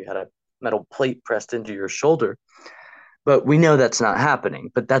back if you had a metal plate pressed into your shoulder. But we know that's not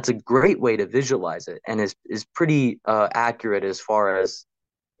happening. But that's a great way to visualize it, and is pretty accurate as far as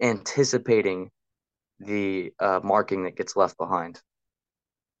anticipating the marking that gets left behind.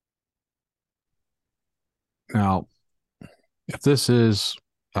 Now, if this is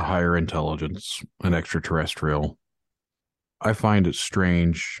a higher intelligence, an extraterrestrial, I find it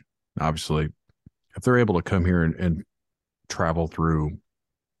strange. Obviously, if they're able to come here and travel through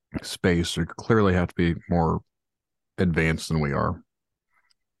space, they clearly have to be more advanced than we are.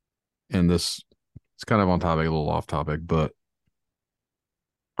 And this it's kind of on topic, a little off topic, but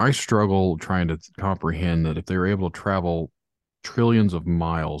I struggle trying to comprehend that if they were able to travel trillions of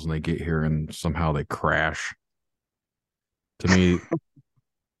miles and they get here and somehow they crash, to me,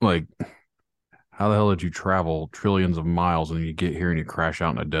 like, how the hell did you travel trillions of miles and you get here and you crash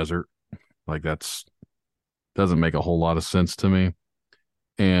out in a desert? Like, that's doesn't make a whole lot of sense to me.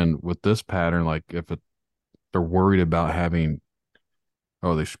 And with this pattern, like, if they're worried about having,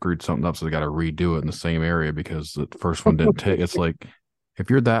 oh, they screwed something up, so they got to redo it in the same area because the first one didn't take. It's like,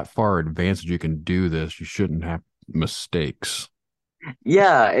 if you're that far advanced that you can do this, you shouldn't have mistakes.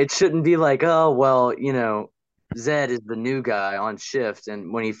 Yeah, it shouldn't be like, oh, well, Zed is the new guy on shift,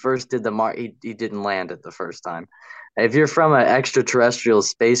 and when he first did the mark, he didn't land it the first time. If you're from an extraterrestrial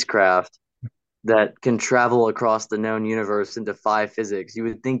spacecraft that can travel across the known universe and defy physics, you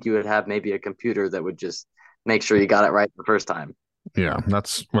would think you would have maybe a computer that would just make sure you got it right the first time. Yeah,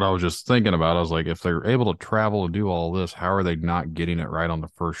 that's what I was just thinking about. I was like, if they're able to travel and do all this, how are they not getting it right on the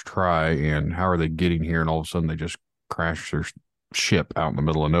first try? And how are they getting here and all of a sudden they just crash their ship out in the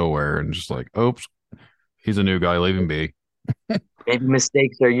middle of nowhere and just like, oops, he's a new guy, leave him be. Maybe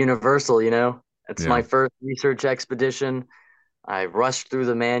mistakes are universal, you know? It's Yeah. my first research expedition. I rushed through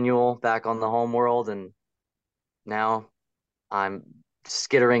the manual back on the home world, and now I'm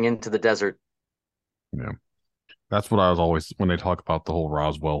skittering into the desert. Yeah. That's what I was always when they talk about the whole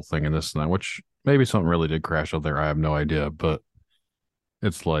Roswell thing and this and that, which maybe something really did crash out there. I have no idea, but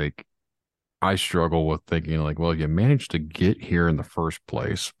it's like I struggle with thinking like, well, you managed to get here in the first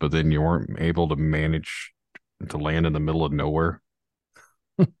place, but then you weren't able to manage to land in the middle of nowhere.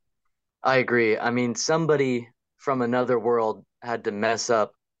 I agree. I mean, somebody from another world had to mess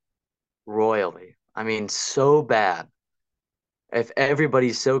up royally. I mean, so bad. If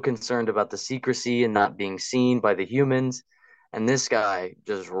everybody's so concerned about the secrecy and not being seen by the humans, and this guy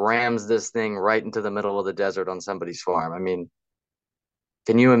just rams this thing right into the middle of the desert on somebody's farm. I mean,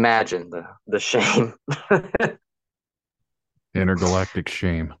 can you imagine the shame? Intergalactic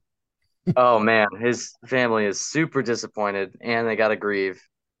shame. Oh man, his family is super disappointed and they got to grieve.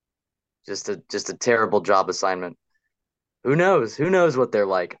 Just a terrible job assignment. Who knows? Who knows what they're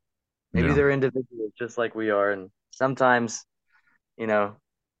like? Maybe Yeah. they're individuals just like we are, and sometimes, you know,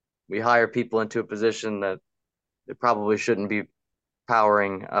 we hire people into a position that they probably shouldn't be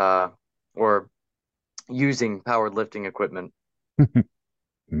powering or using powered lifting equipment.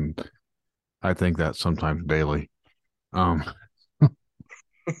 And I think that sometimes daily. Um,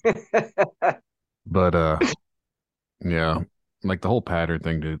 but yeah, like the whole pattern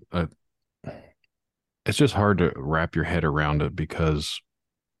thing, dude. It's just hard to wrap your head around it because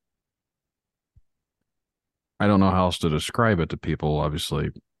I don't know how else to describe it to people. Obviously,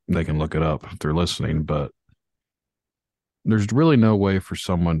 they can look it up if they're listening, but there's really no way for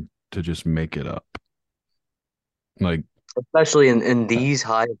someone to just make it up. Like, Especially in these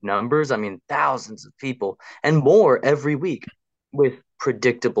high numbers. I mean, thousands of people and more every week with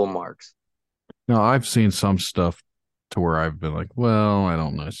predictable marks. no, I've seen some stuff to where I've been like, well, I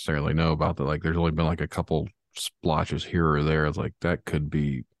don't necessarily know about that. Like, there's only been like a couple splotches here or there. It's like that could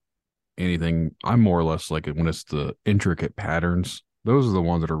be anything. I'm more or less like when it's the intricate patterns. Those are the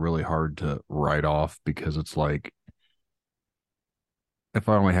ones that are really hard to write off because it's like if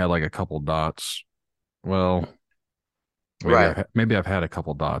I only had like a couple dots, well, Right. maybe I've had a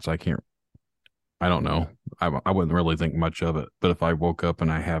couple dots. I don't know. I wouldn't really think much of it. But if I woke up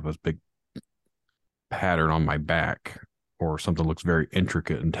and I have a big pattern on my back or something looks very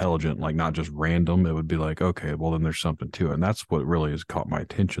intricate, intelligent, like not just random, it would be like, okay, well then there's something to it. And that's what really has caught my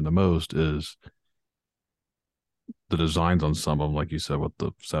attention the most is the designs on some of them, like you said, with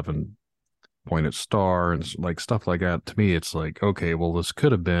the 7 pointed star and like stuff like that. To me, it's like, okay, well, this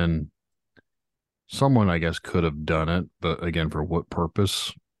could have been someone, I guess, could have done it, but again, for what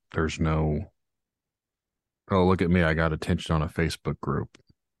purpose? There's no, oh, look at me, I got attention on a Facebook group.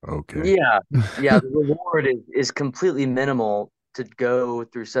 Okay. Yeah. Yeah. The reward is completely minimal to go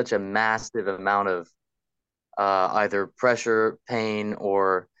through such a massive amount of either pressure, pain,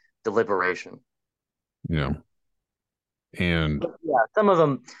 or deliberation. You know, and Yeah, some of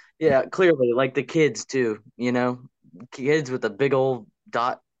them, yeah, clearly, like the kids too, you know, kids with a big old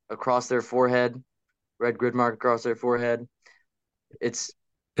dot across their forehead, red grid mark across their forehead. It's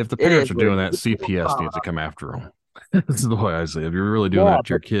if the it is parents are what doing it that, is. CPS needs to come after them. This is the way I say it. If you're really doing Yeah, that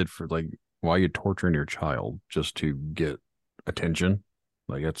to your but kid for like, why are you torturing your child just to get attention?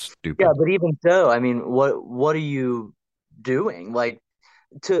 Like, that's yeah, stupid. but even so, I mean, what are you doing? Like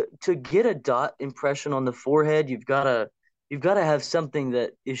to get a dot impression on the forehead, you've got to have something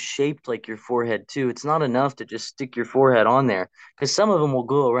that is shaped like your forehead too. It's not enough to just stick your forehead on there because some of them will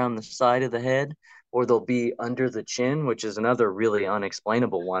go around the side of the head or they'll be under the chin, which is another really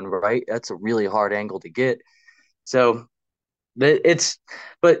unexplainable one, right? That's a really hard angle to get. So it's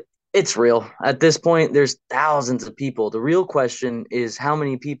but it's real. At this point, there's thousands of people. The real question is how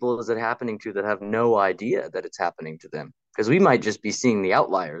many people is it happening to that have no idea that it's happening to them? Because we might just be seeing the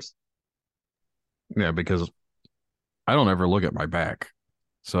outliers. Yeah, because I don't ever look at my back.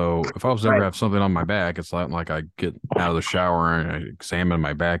 So if I was to ever Right. have something on my back, it's not like I get out of the shower and I examine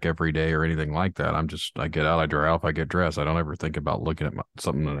my back every day or anything like that. I get out, I dry off, I get dressed. I don't ever think about looking at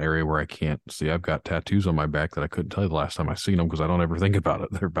something in an area where I can't see. I've got tattoos on my back that I couldn't tell you the last time I seen them because I don't ever think about it.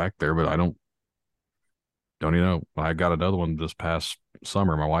 They're back there, but I don't even know. I got another one this past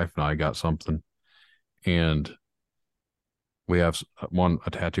summer. My wife and I got something, and we have a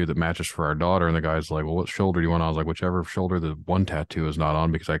tattoo that matches for our daughter. And the guy's like, well, what shoulder do you want? I was like, whichever shoulder the one tattoo is not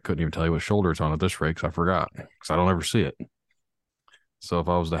on, because I couldn't even tell you what shoulder it's on at this rate because I forgot because I don't ever see it. So if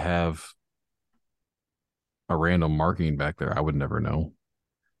I was to have a random marking back there, I would never know.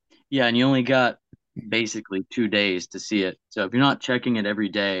 Yeah, and you only got basically 2 days to see it. So if you're not checking it every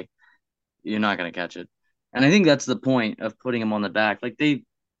day, you're not going to catch it. And I think that's the point of putting them on the back.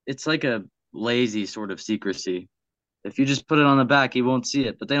 It's like a lazy sort of secrecy. If you just put it on the back, you won't see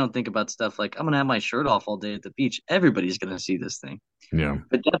it. But they don't think about stuff like, I'm going to have my shirt off all day at the beach. Everybody's going to see this thing. Yeah.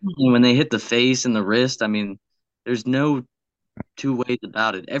 But definitely when they hit the face and the wrist, I mean, there's no two ways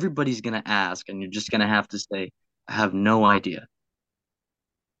about it. Everybody's going to ask, and you're just going to have to say, I have no idea.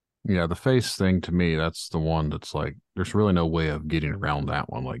 Yeah. The face thing to me, that's the one that's like, there's really no way of getting around that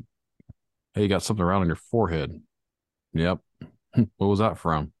one. Like, hey, you got something around on your forehead. Yep. What was that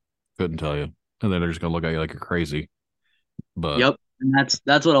from? Couldn't tell you. And then they're just going to look at you like you're crazy. But Yep. And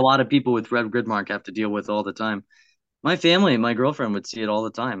that's what a lot of people with red grid mark have to deal with all the time. My family, my girlfriend would see it all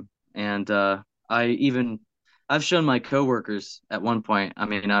the time. And I've shown my coworkers at one point. I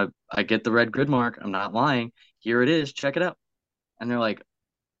mean, I get the red grid mark. I'm not lying. Here it is. Check it out. And they're like,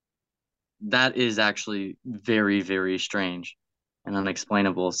 that is actually very, very strange and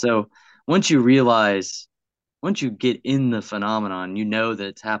unexplainable. So once you realize, once you get in the phenomenon, you know that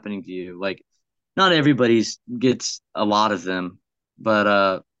it's happening to you. Like, not everybody's gets a lot of them,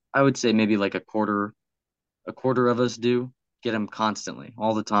 but I would say maybe like a quarter of us do get them constantly,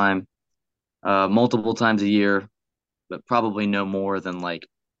 all the time, multiple times a year, but probably no more than like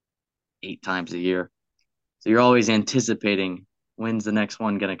 8 times a year. So you're always anticipating when's the next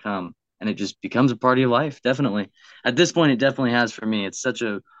one going to come. And it just becomes a part of your life, definitely. At this point, it definitely has for me. It's such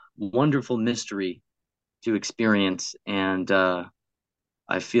a wonderful mystery to experience. And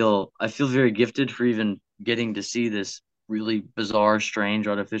I feel very gifted for even getting to see this really bizarre, strange,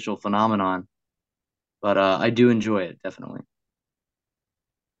 artificial phenomenon. But I do enjoy it, definitely.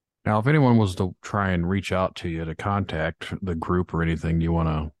 now, if anyone was to try and reach out to you to contact the group or anything, do you want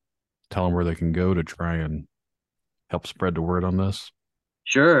to tell them where they can go to try and help spread the word on this?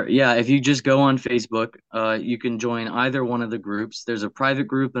 Sure. Yeah. If you just go on Facebook, you can join either one of the groups. There's a private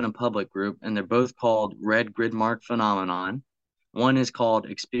group and a public group, and they're both called Red Grid Mark Phenomenon. One is called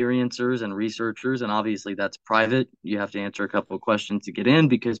Experiencers and Researchers, and obviously that's private. You have to answer a couple of questions to get in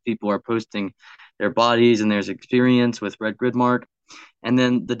because people are posting their bodies and there's experience with Red Grid Mark. And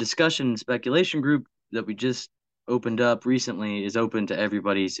then the discussion and speculation group that we just opened up recently is open to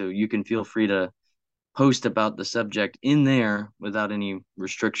everybody, so you can feel free to post about the subject in there without any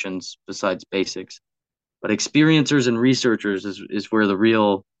restrictions besides basics. But experiencers and researchers is where the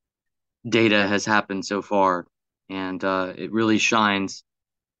real data has happened so far. And it really shines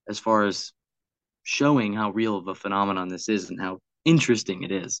as far as showing how real of a phenomenon this is and how interesting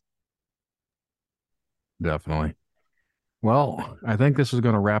it is. Definitely. Well, I think this is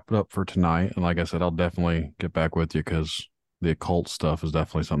going to wrap it up for tonight. And like I said, I'll definitely get back with you because the occult stuff is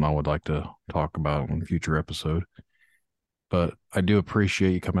definitely something I would like to talk about in a future episode. But I do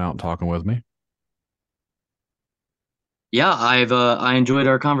appreciate you coming out and talking with me. Yeah, I enjoyed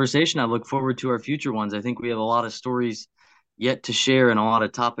our conversation. I look forward to our future ones. I think we have a lot of stories yet to share and a lot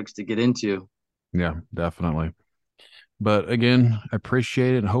of topics to get into. Yeah, definitely. But again, I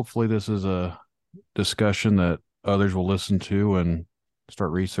appreciate it. And hopefully, this is a discussion that others will listen to and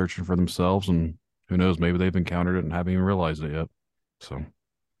start researching for themselves. And who knows, maybe they've encountered it and haven't even realized it yet. So,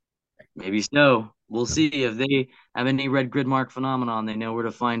 Maybe so. We'll see if they have any red grid mark phenomenon. They know where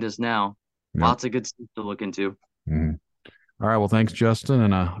to find us now. yep. Lots of good stuff to look into. Mhm. All right. Well, thanks, Justin.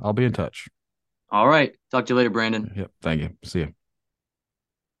 And I'll be in touch. All right. Talk to you later, Brandon. Yep. Thank you. See you.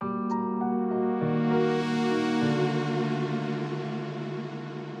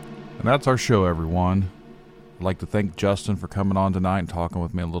 And that's our show, everyone. I'd like to thank Justin for coming on tonight and talking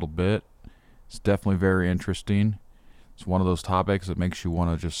with me a little bit. It's definitely very interesting. It's one of those topics that makes you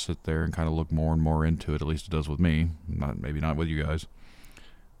want to just sit there and kind of look more and more into it. At least it does with me. Maybe not with you guys.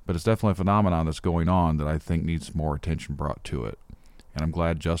 But it's definitely a phenomenon that's going on that I think needs more attention brought to it. And I'm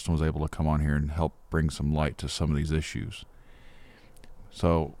glad Justin was able to come on here and help bring some light to some of these issues.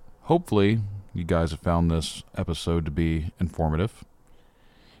 So hopefully you guys have found this episode to be informative.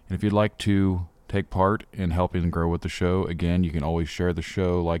 And if you'd like to take part in helping grow with the show, again, you can always share the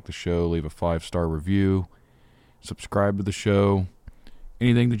show, like the show, leave a 5-star review, subscribe to the show.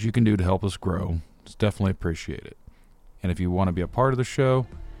 Anything that you can do to help us grow, it's definitely appreciated. And if you want to be a part of the show,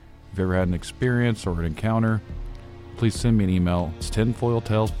 if you've ever had an experience or an encounter, please send me an email. It's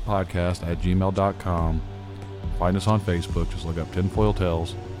tinfoiltalespodcast@gmail.com. Find us on Facebook. Just look up Tinfoil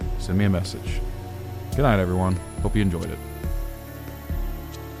Tales. Send me a message. Good night, everyone. Hope you enjoyed it.